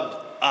He loved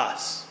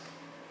us,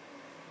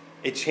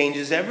 it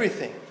changes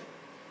everything.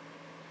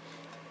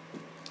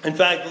 In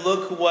fact,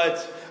 look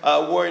what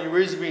Warren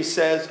Wiersbe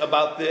says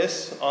about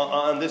this,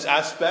 on this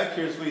aspect.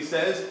 Here's what he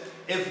says.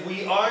 If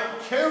we aren't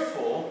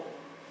careful,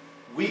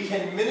 we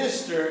can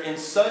minister in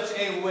such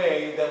a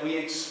way that we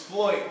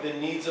exploit the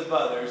needs of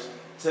others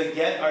to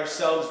get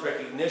ourselves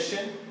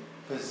recognition,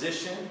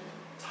 position,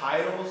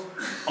 titles,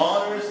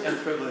 honors, and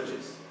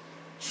privileges.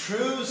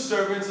 True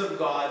servants of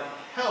God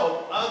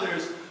help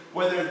others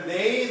whether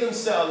they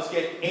themselves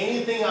get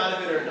anything out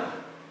of it or not.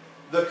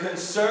 The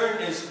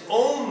concern is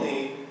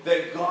only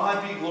that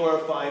God be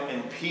glorified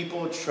and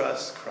people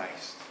trust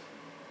Christ.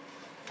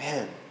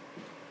 Man.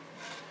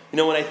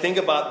 When I think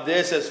about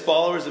this as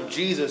followers of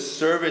Jesus,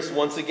 service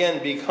once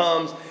again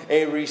becomes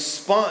a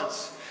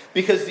response.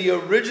 Because of the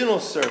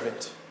original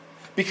servant,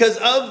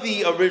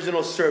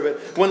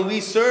 when we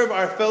serve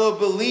our fellow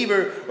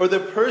believer or the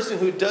person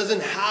who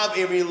doesn't have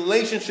a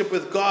relationship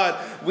with God,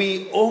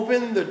 we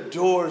open the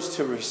doors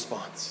to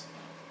response.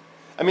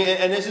 And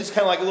this is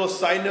kind of like a little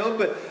side note,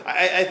 but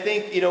I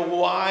think,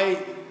 why,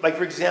 like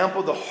for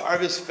example, the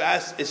Harvest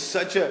Fest is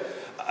such a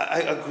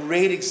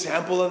great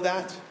example of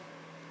that.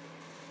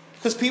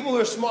 Because people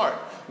are smart.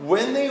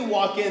 When they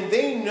walk in,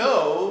 they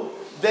know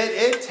that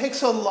it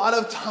takes a lot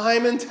of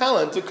time and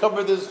talent to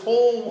cover this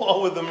whole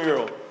wall with a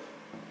mural.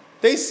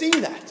 They see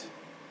that.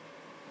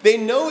 They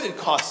know it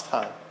costs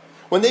time.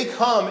 When they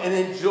come and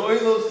enjoy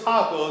those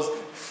tacos,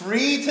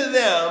 free to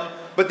them,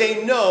 but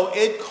they know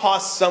it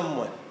costs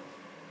someone.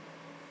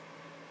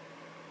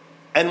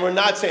 And we're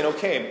not saying,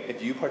 okay,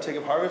 if you partake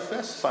of Harvest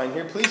Fest, sign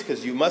here please,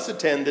 because you must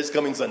attend this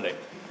coming Sunday.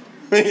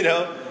 We're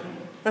not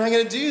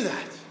going to do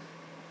that.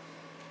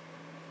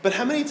 But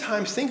how many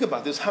times, think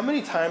about this, how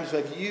many times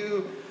have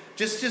you,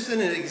 just in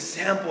an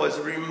example, as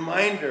a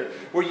reminder,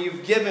 where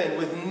you've given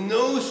with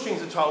no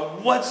strings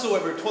attached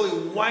whatsoever,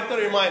 totally wiped out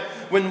of your mind.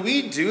 When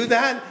we do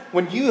that,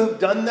 when you have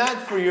done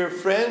that for your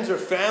friends or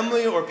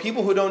family or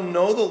people who don't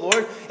know the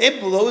Lord, it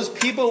blows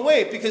people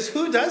away, because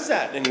who does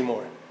that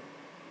anymore?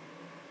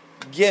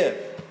 Give.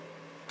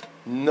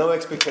 No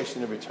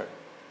expectation of return.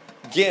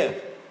 Give.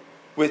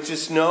 With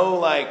just no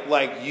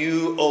like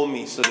you owe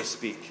me, so to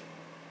speak.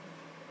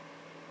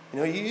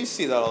 You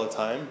see that all the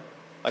time.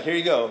 Like, here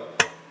you go.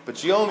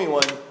 But you owe me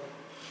one.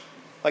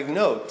 Like,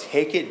 no,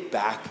 take it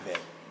back then.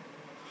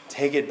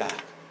 Take it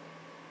back.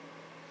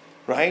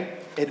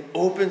 Right? It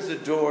opens the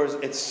doors.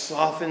 It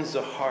softens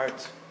the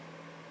heart.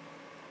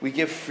 We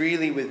give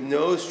freely with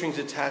no strings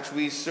attached.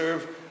 We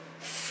serve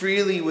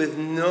freely with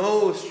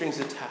no strings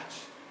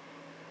attached.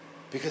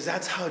 Because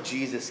that's how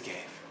Jesus gave.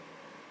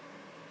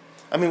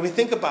 We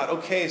think about,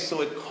 okay,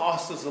 so it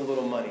cost us a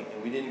little money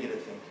and we didn't get a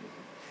thank you.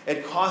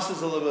 It cost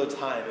us a little bit of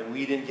time and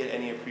we didn't get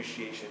any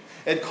appreciation.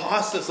 It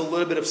cost us a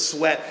little bit of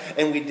sweat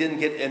and we didn't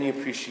get any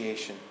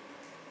appreciation.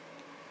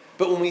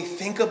 But when we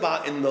think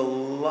about in the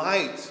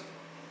light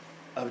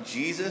of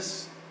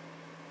Jesus,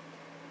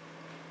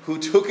 who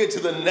took it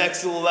to the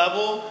next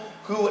level,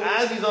 who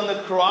as he's on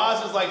the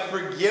cross is like,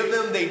 forgive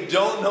them, they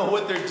don't know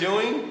what they're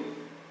doing.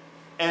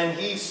 And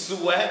he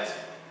sweated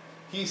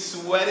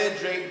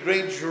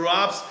great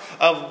drops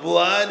of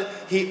blood.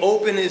 He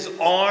opened his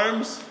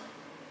arms.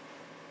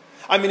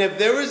 If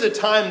there was a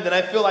time that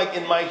I feel like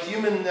in my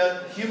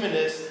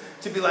humanness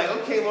to be like,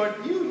 okay, Lord,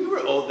 you were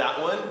owed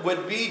that one,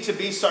 would be to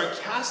be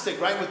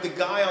sarcastic, right, with the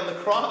guy on the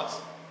cross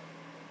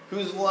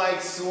who's like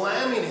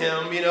slamming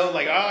him,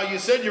 you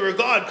said you were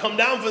God, come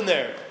down from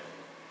there.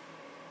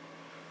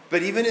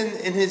 But even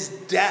in his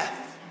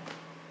death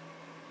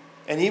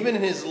and even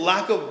in his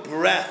lack of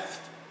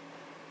breath,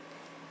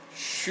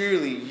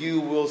 surely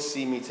you will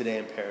see me today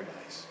in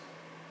paradise.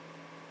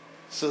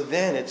 So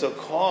then it's a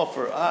call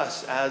for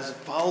us as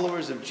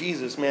followers of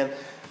Jesus, man,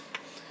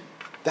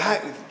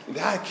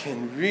 that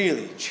can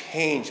really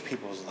change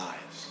people's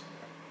lives.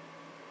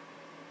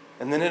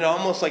 And then it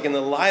almost like in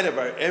the light of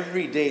our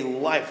everyday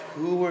life,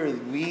 who are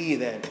we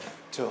then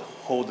to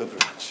hold a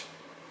grudge,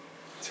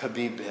 to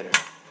be bitter?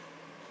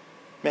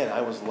 Man,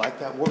 I was like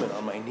that woman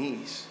on my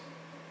knees.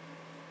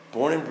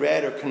 Born and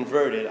bred or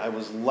converted, I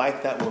was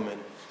like that woman,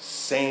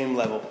 same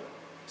level,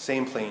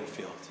 same playing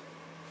field.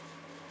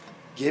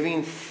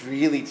 Giving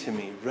freely to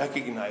me,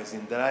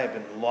 recognizing that I have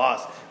been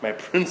lost. My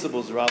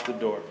principles are out the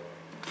door.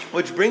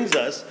 Which brings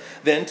us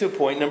then to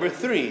point number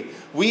 3.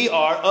 We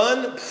are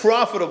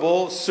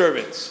unprofitable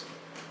servants.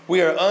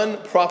 We are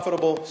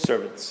unprofitable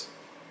servants.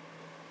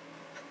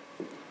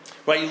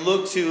 Right, you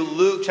look to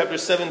Luke chapter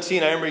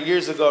 17. I remember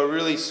years ago, a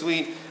really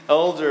sweet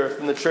elder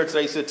from the church that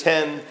I used to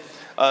attend,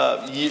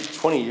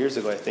 20 years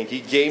ago, I think.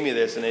 He gave me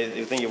this, and I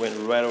think it went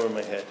right over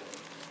my head.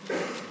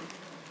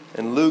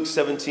 In Luke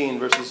 17,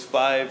 verses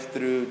 5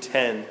 through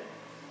 10.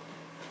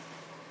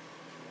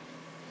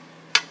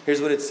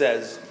 Here's what it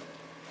says.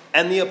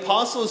 And the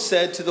apostles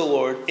said to the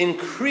Lord,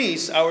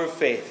 increase our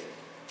faith.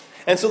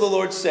 And so the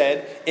Lord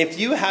said, if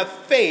you have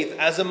faith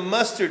as a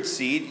mustard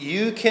seed,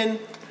 you can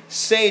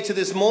say to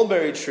this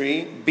mulberry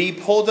tree, be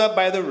pulled up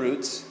by the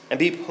roots and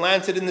be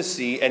planted in the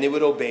sea, and it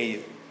would obey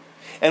you.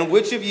 And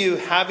which of you,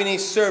 having a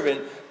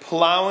servant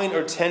plowing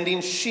or tending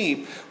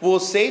sheep, will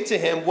say to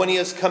him when he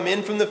has come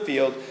in from the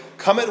field,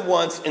 come at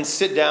once and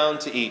sit down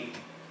to eat?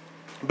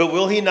 But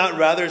will he not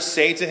rather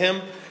say to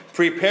him,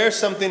 Prepare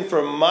something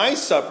for my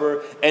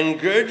supper, and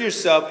gird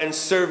yourself and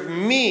serve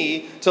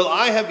me till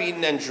I have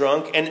eaten and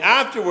drunk, and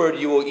afterward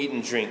you will eat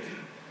and drink.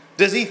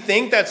 Does he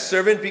think that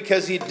servant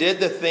because he did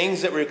the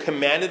things that were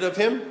commanded of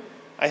him?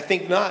 I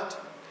think not.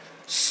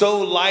 So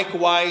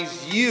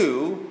likewise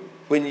you,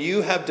 when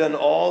you have done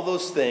all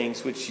those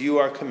things which you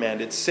are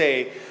commanded,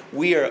 say,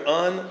 we are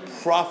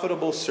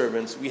unprofitable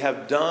servants. We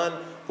have done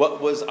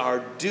what was our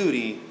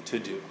duty to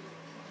do.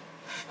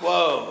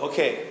 Whoa,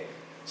 okay.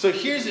 So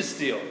here's this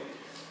deal.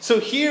 So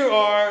here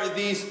are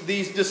these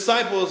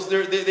disciples.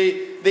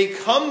 They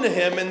come to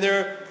him and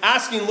they're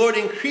asking, Lord,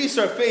 increase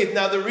our faith.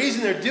 Now the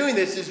reason they're doing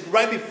this is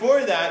right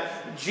before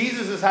that,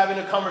 Jesus is having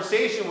a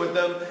conversation with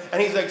them.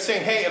 And he's like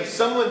saying, hey, if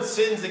someone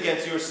sins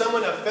against you or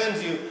someone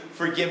offends you,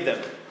 forgive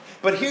them.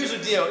 But here's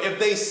the deal. If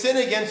they sin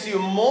against you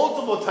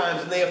multiple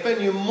times and they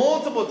offend you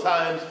multiple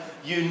times,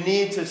 you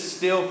need to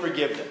still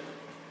forgive them.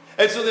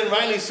 And so then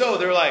rightly so,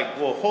 they're like,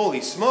 well, holy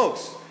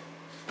smokes.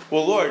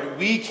 Well, Lord,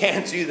 we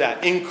can't do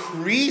that.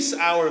 Increase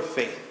our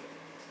faith.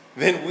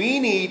 Then we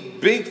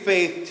need big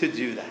faith to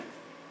do that.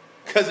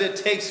 Because it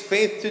takes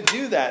faith to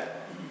do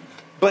that.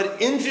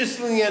 But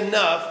interestingly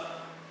enough,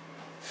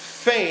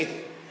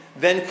 faith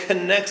then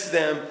connects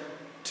them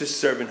to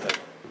servanthood.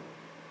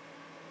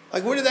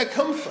 Like, where did that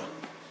come from?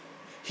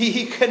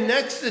 He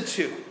connects the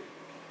two.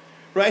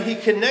 Right? He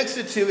connects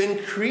the two.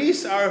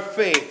 Increase our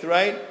faith,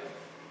 right?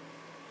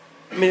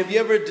 I mean, have you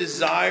ever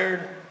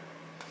desired,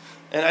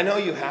 and I know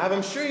you have,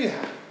 I'm sure you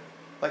have,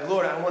 like,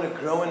 Lord, I want to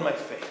grow in my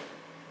faith.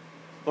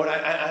 Lord,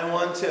 I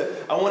want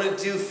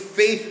to do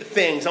faith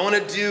things. I want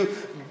to do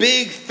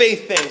big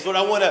faith things. Lord,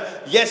 I want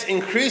to, yes,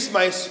 increase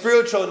my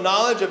spiritual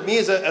knowledge of me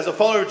as a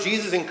follower of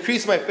Jesus,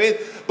 increase my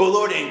faith. But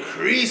Lord,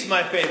 increase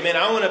my faith. Man,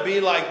 I want to be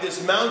like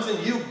this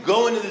mountain, you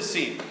go into the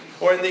sea.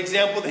 Or in the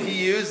example that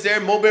he used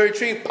there, mulberry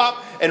tree,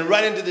 pop, and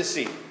right into the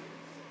sea.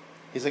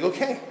 He's like,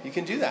 okay, you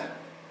can do that.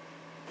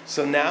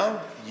 So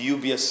now, you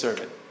be a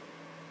servant.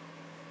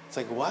 It's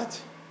like,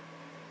 what?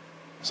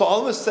 So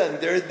all of a sudden,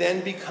 there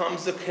then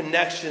becomes a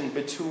connection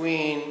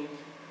between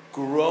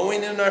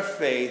growing in our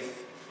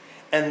faith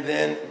and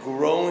then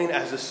growing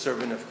as a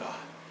servant of God.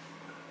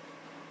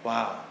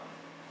 Wow.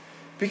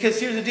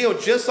 Because here's the deal.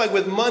 Just like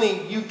with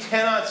money, you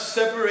cannot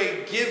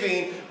separate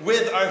giving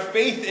with our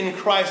faith in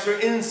Christ. They're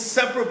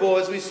inseparable,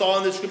 as we saw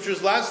in the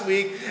scriptures last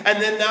week.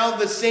 And then now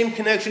the same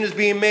connection is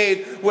being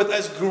made with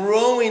us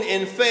growing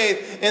in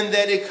faith, and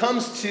that it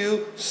comes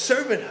to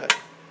servanthood.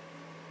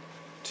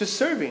 To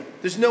serving.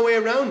 There's no way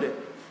around it.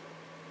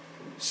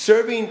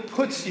 Serving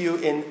puts you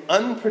in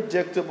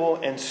unpredictable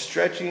and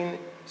stretching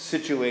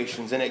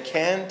situations. And it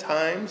can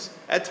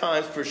at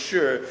times for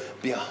sure,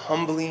 be a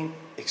humbling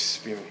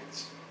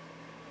experience.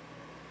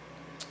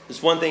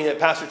 There's one thing that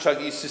Pastor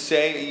Chuck used to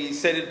say. He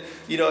said it,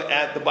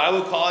 at the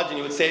Bible college, and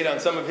he would say it on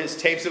some of his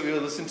tapes that we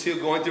would listen to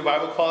going through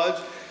Bible college.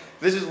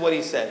 This is what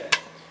he said.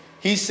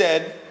 He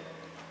said,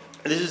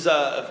 this is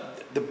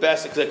the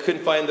best, because I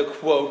couldn't find the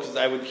quote, because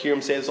I would hear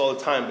him say this all the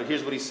time, but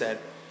here's what he said.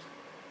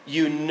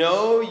 You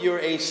know you're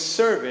a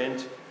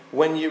servant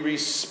when you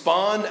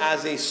respond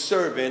as a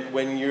servant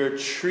when you're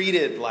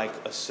treated like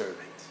a servant.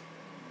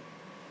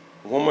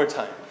 One more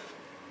time.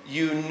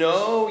 You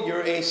know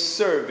you're a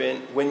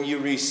servant when you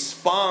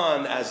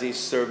respond as a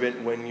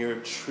servant when you're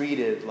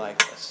treated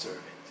like a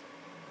servant.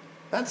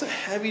 That's a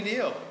heavy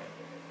deal.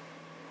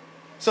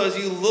 So as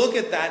you look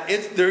at that,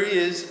 there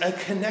is a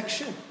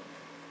connection.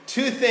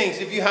 Two things.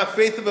 If you have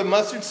faith of a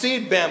mustard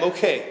seed, bam,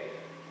 okay.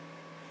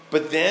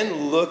 But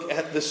then look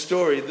at the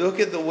story. Look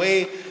at the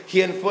way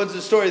he unfolds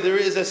the story. There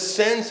is a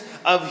sense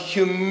of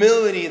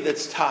humility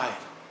that's tied.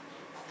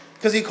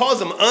 Because he calls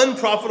them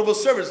unprofitable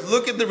servants.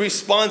 Look at the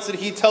response that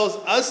he tells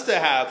us to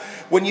have.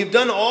 When you've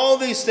done all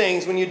these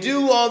things, when you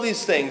do all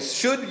these things,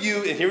 should you,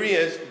 and here he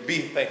is, be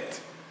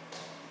thanked?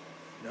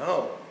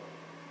 No.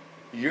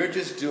 You're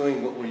just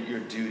doing what was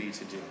your duty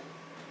to do.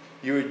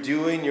 You are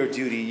doing your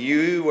duty.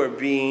 You are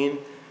being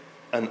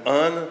an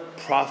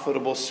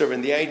unprofitable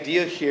servant. The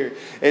idea here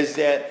is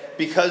that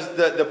because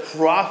the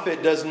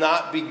profit does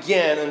not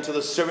begin until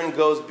the servant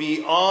goes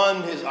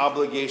beyond his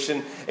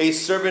obligation, a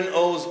servant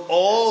owes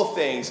all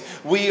things.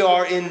 We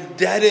are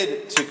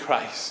indebted to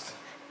Christ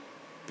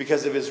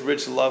because of his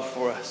rich love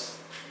for us.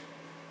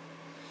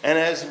 And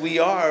as we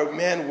are,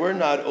 man, we're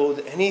not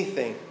owed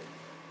anything.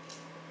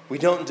 We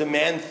don't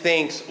demand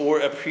thanks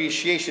or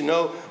appreciation.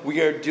 No,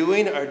 we are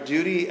doing our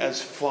duty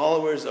as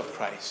followers of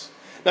Christ.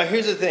 Now,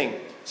 here's the thing.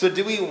 So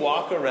do we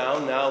walk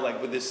around now like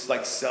with this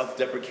like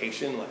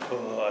self-deprecation, like,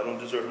 oh, I don't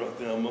deserve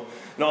nothing,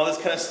 and all this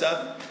kind of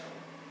stuff?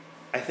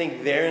 I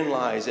think therein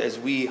lies as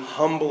we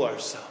humble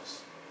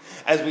ourselves,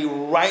 as we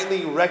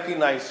rightly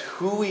recognize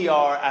who we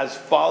are as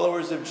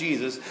followers of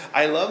Jesus.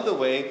 I love the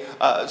way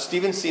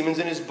Stephen Siemens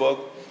in his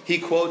book, he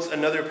quotes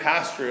another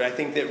pastor, I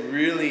think that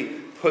really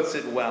puts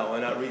it well,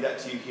 and I'll read that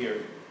to you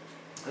here.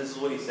 This is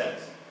what he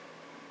says.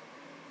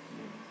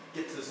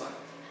 Get to the slide.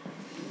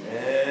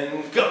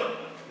 And go.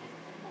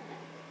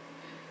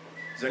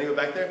 Is there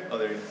anyone back there? Oh,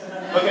 there he is.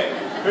 Okay,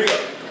 here we go.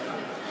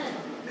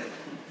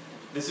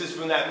 This is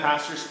from that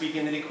pastor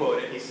speaking that he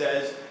quoted. He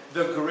says,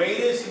 the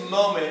greatest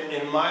moment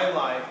in my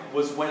life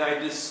was when I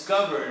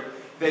discovered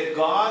that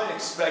God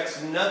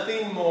expects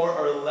nothing more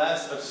or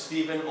less of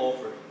Stephen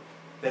Olford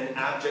than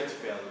abject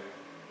failure.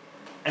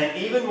 And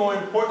even more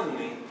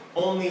importantly,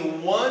 only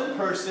one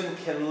person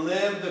can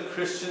live the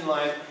Christian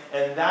life,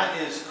 and that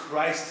is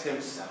Christ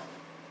himself.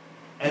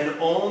 And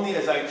only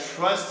as I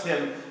trust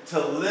him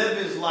to live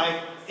his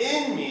life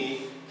in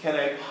me can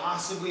I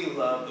possibly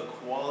love the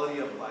quality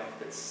of life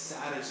that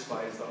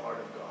satisfies the heart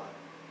of God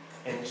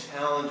and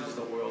challenges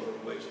the world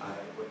in which I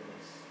have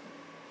witnessed.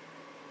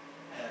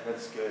 Man,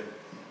 that's good.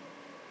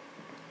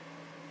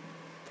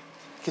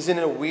 Because in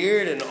a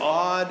weird and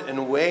odd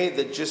and way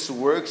that just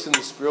works in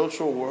the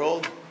spiritual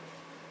world,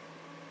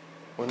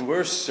 when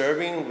we're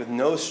serving with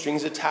no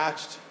strings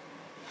attached,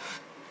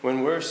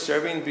 when we're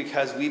serving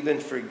because we've been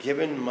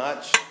forgiven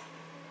much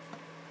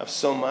of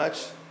so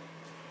much,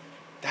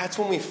 that's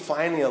when we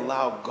finally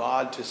allow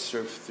God to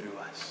serve through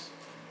us.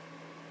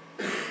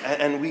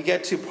 And we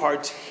get to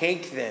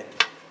partake then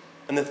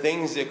in the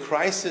things that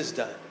Christ has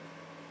done.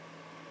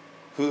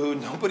 Who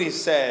nobody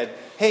said,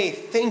 hey,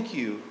 thank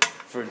you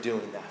for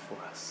doing that for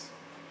us.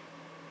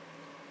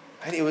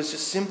 Right? It was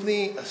just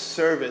simply a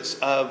service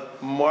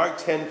of Mark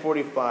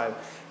 10:45,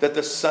 that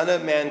the Son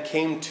of Man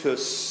came to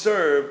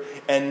serve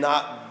and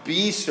not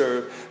be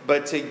served,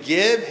 but to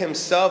give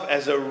himself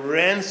as a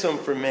ransom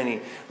for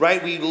many.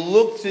 Right? We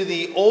look to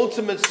the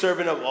ultimate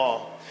servant of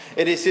all.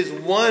 It is his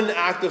one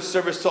act of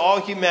service to all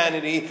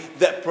humanity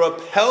that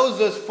propels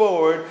us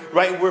forward,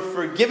 right? We're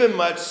forgiven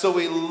much, so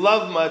we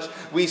love much.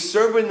 We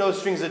serve with no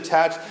strings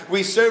attached.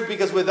 We serve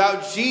because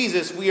without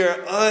Jesus, we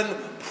are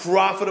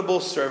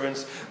unprofitable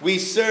servants. We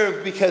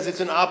serve because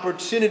it's an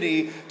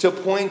opportunity to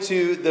point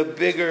to the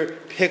bigger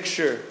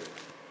picture.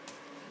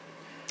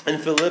 In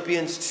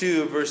Philippians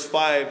 2, verse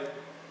 5,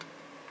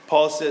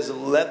 Paul says,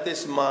 "Let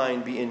this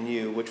mind be in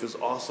you, which was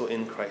also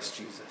in Christ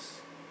Jesus,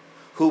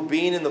 who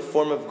being in the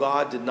form of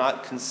God did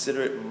not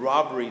consider it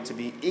robbery to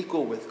be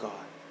equal with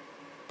God,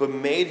 but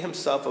made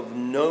himself of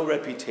no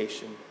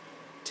reputation,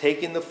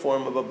 taking the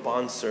form of a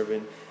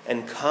bondservant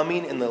and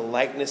coming in the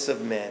likeness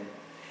of men,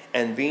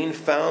 and being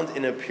found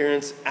in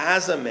appearance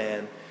as a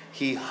man,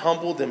 he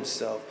humbled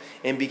himself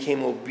and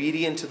became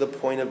obedient to the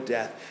point of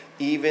death,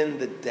 even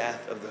the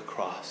death of the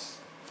cross."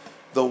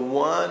 The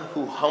one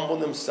who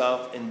humbled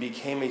himself and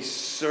became a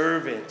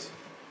servant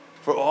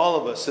for all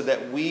of us, so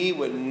that we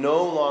would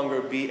no longer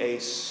be a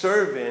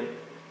servant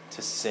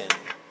to sin,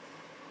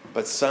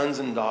 but sons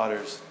and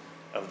daughters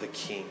of the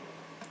King.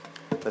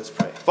 Let's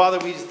pray. Father,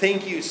 we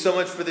thank you so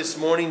much for this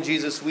morning,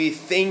 Jesus. We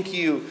thank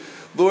you,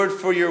 Lord,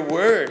 for your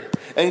word.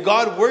 And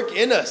God, work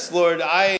in us, Lord.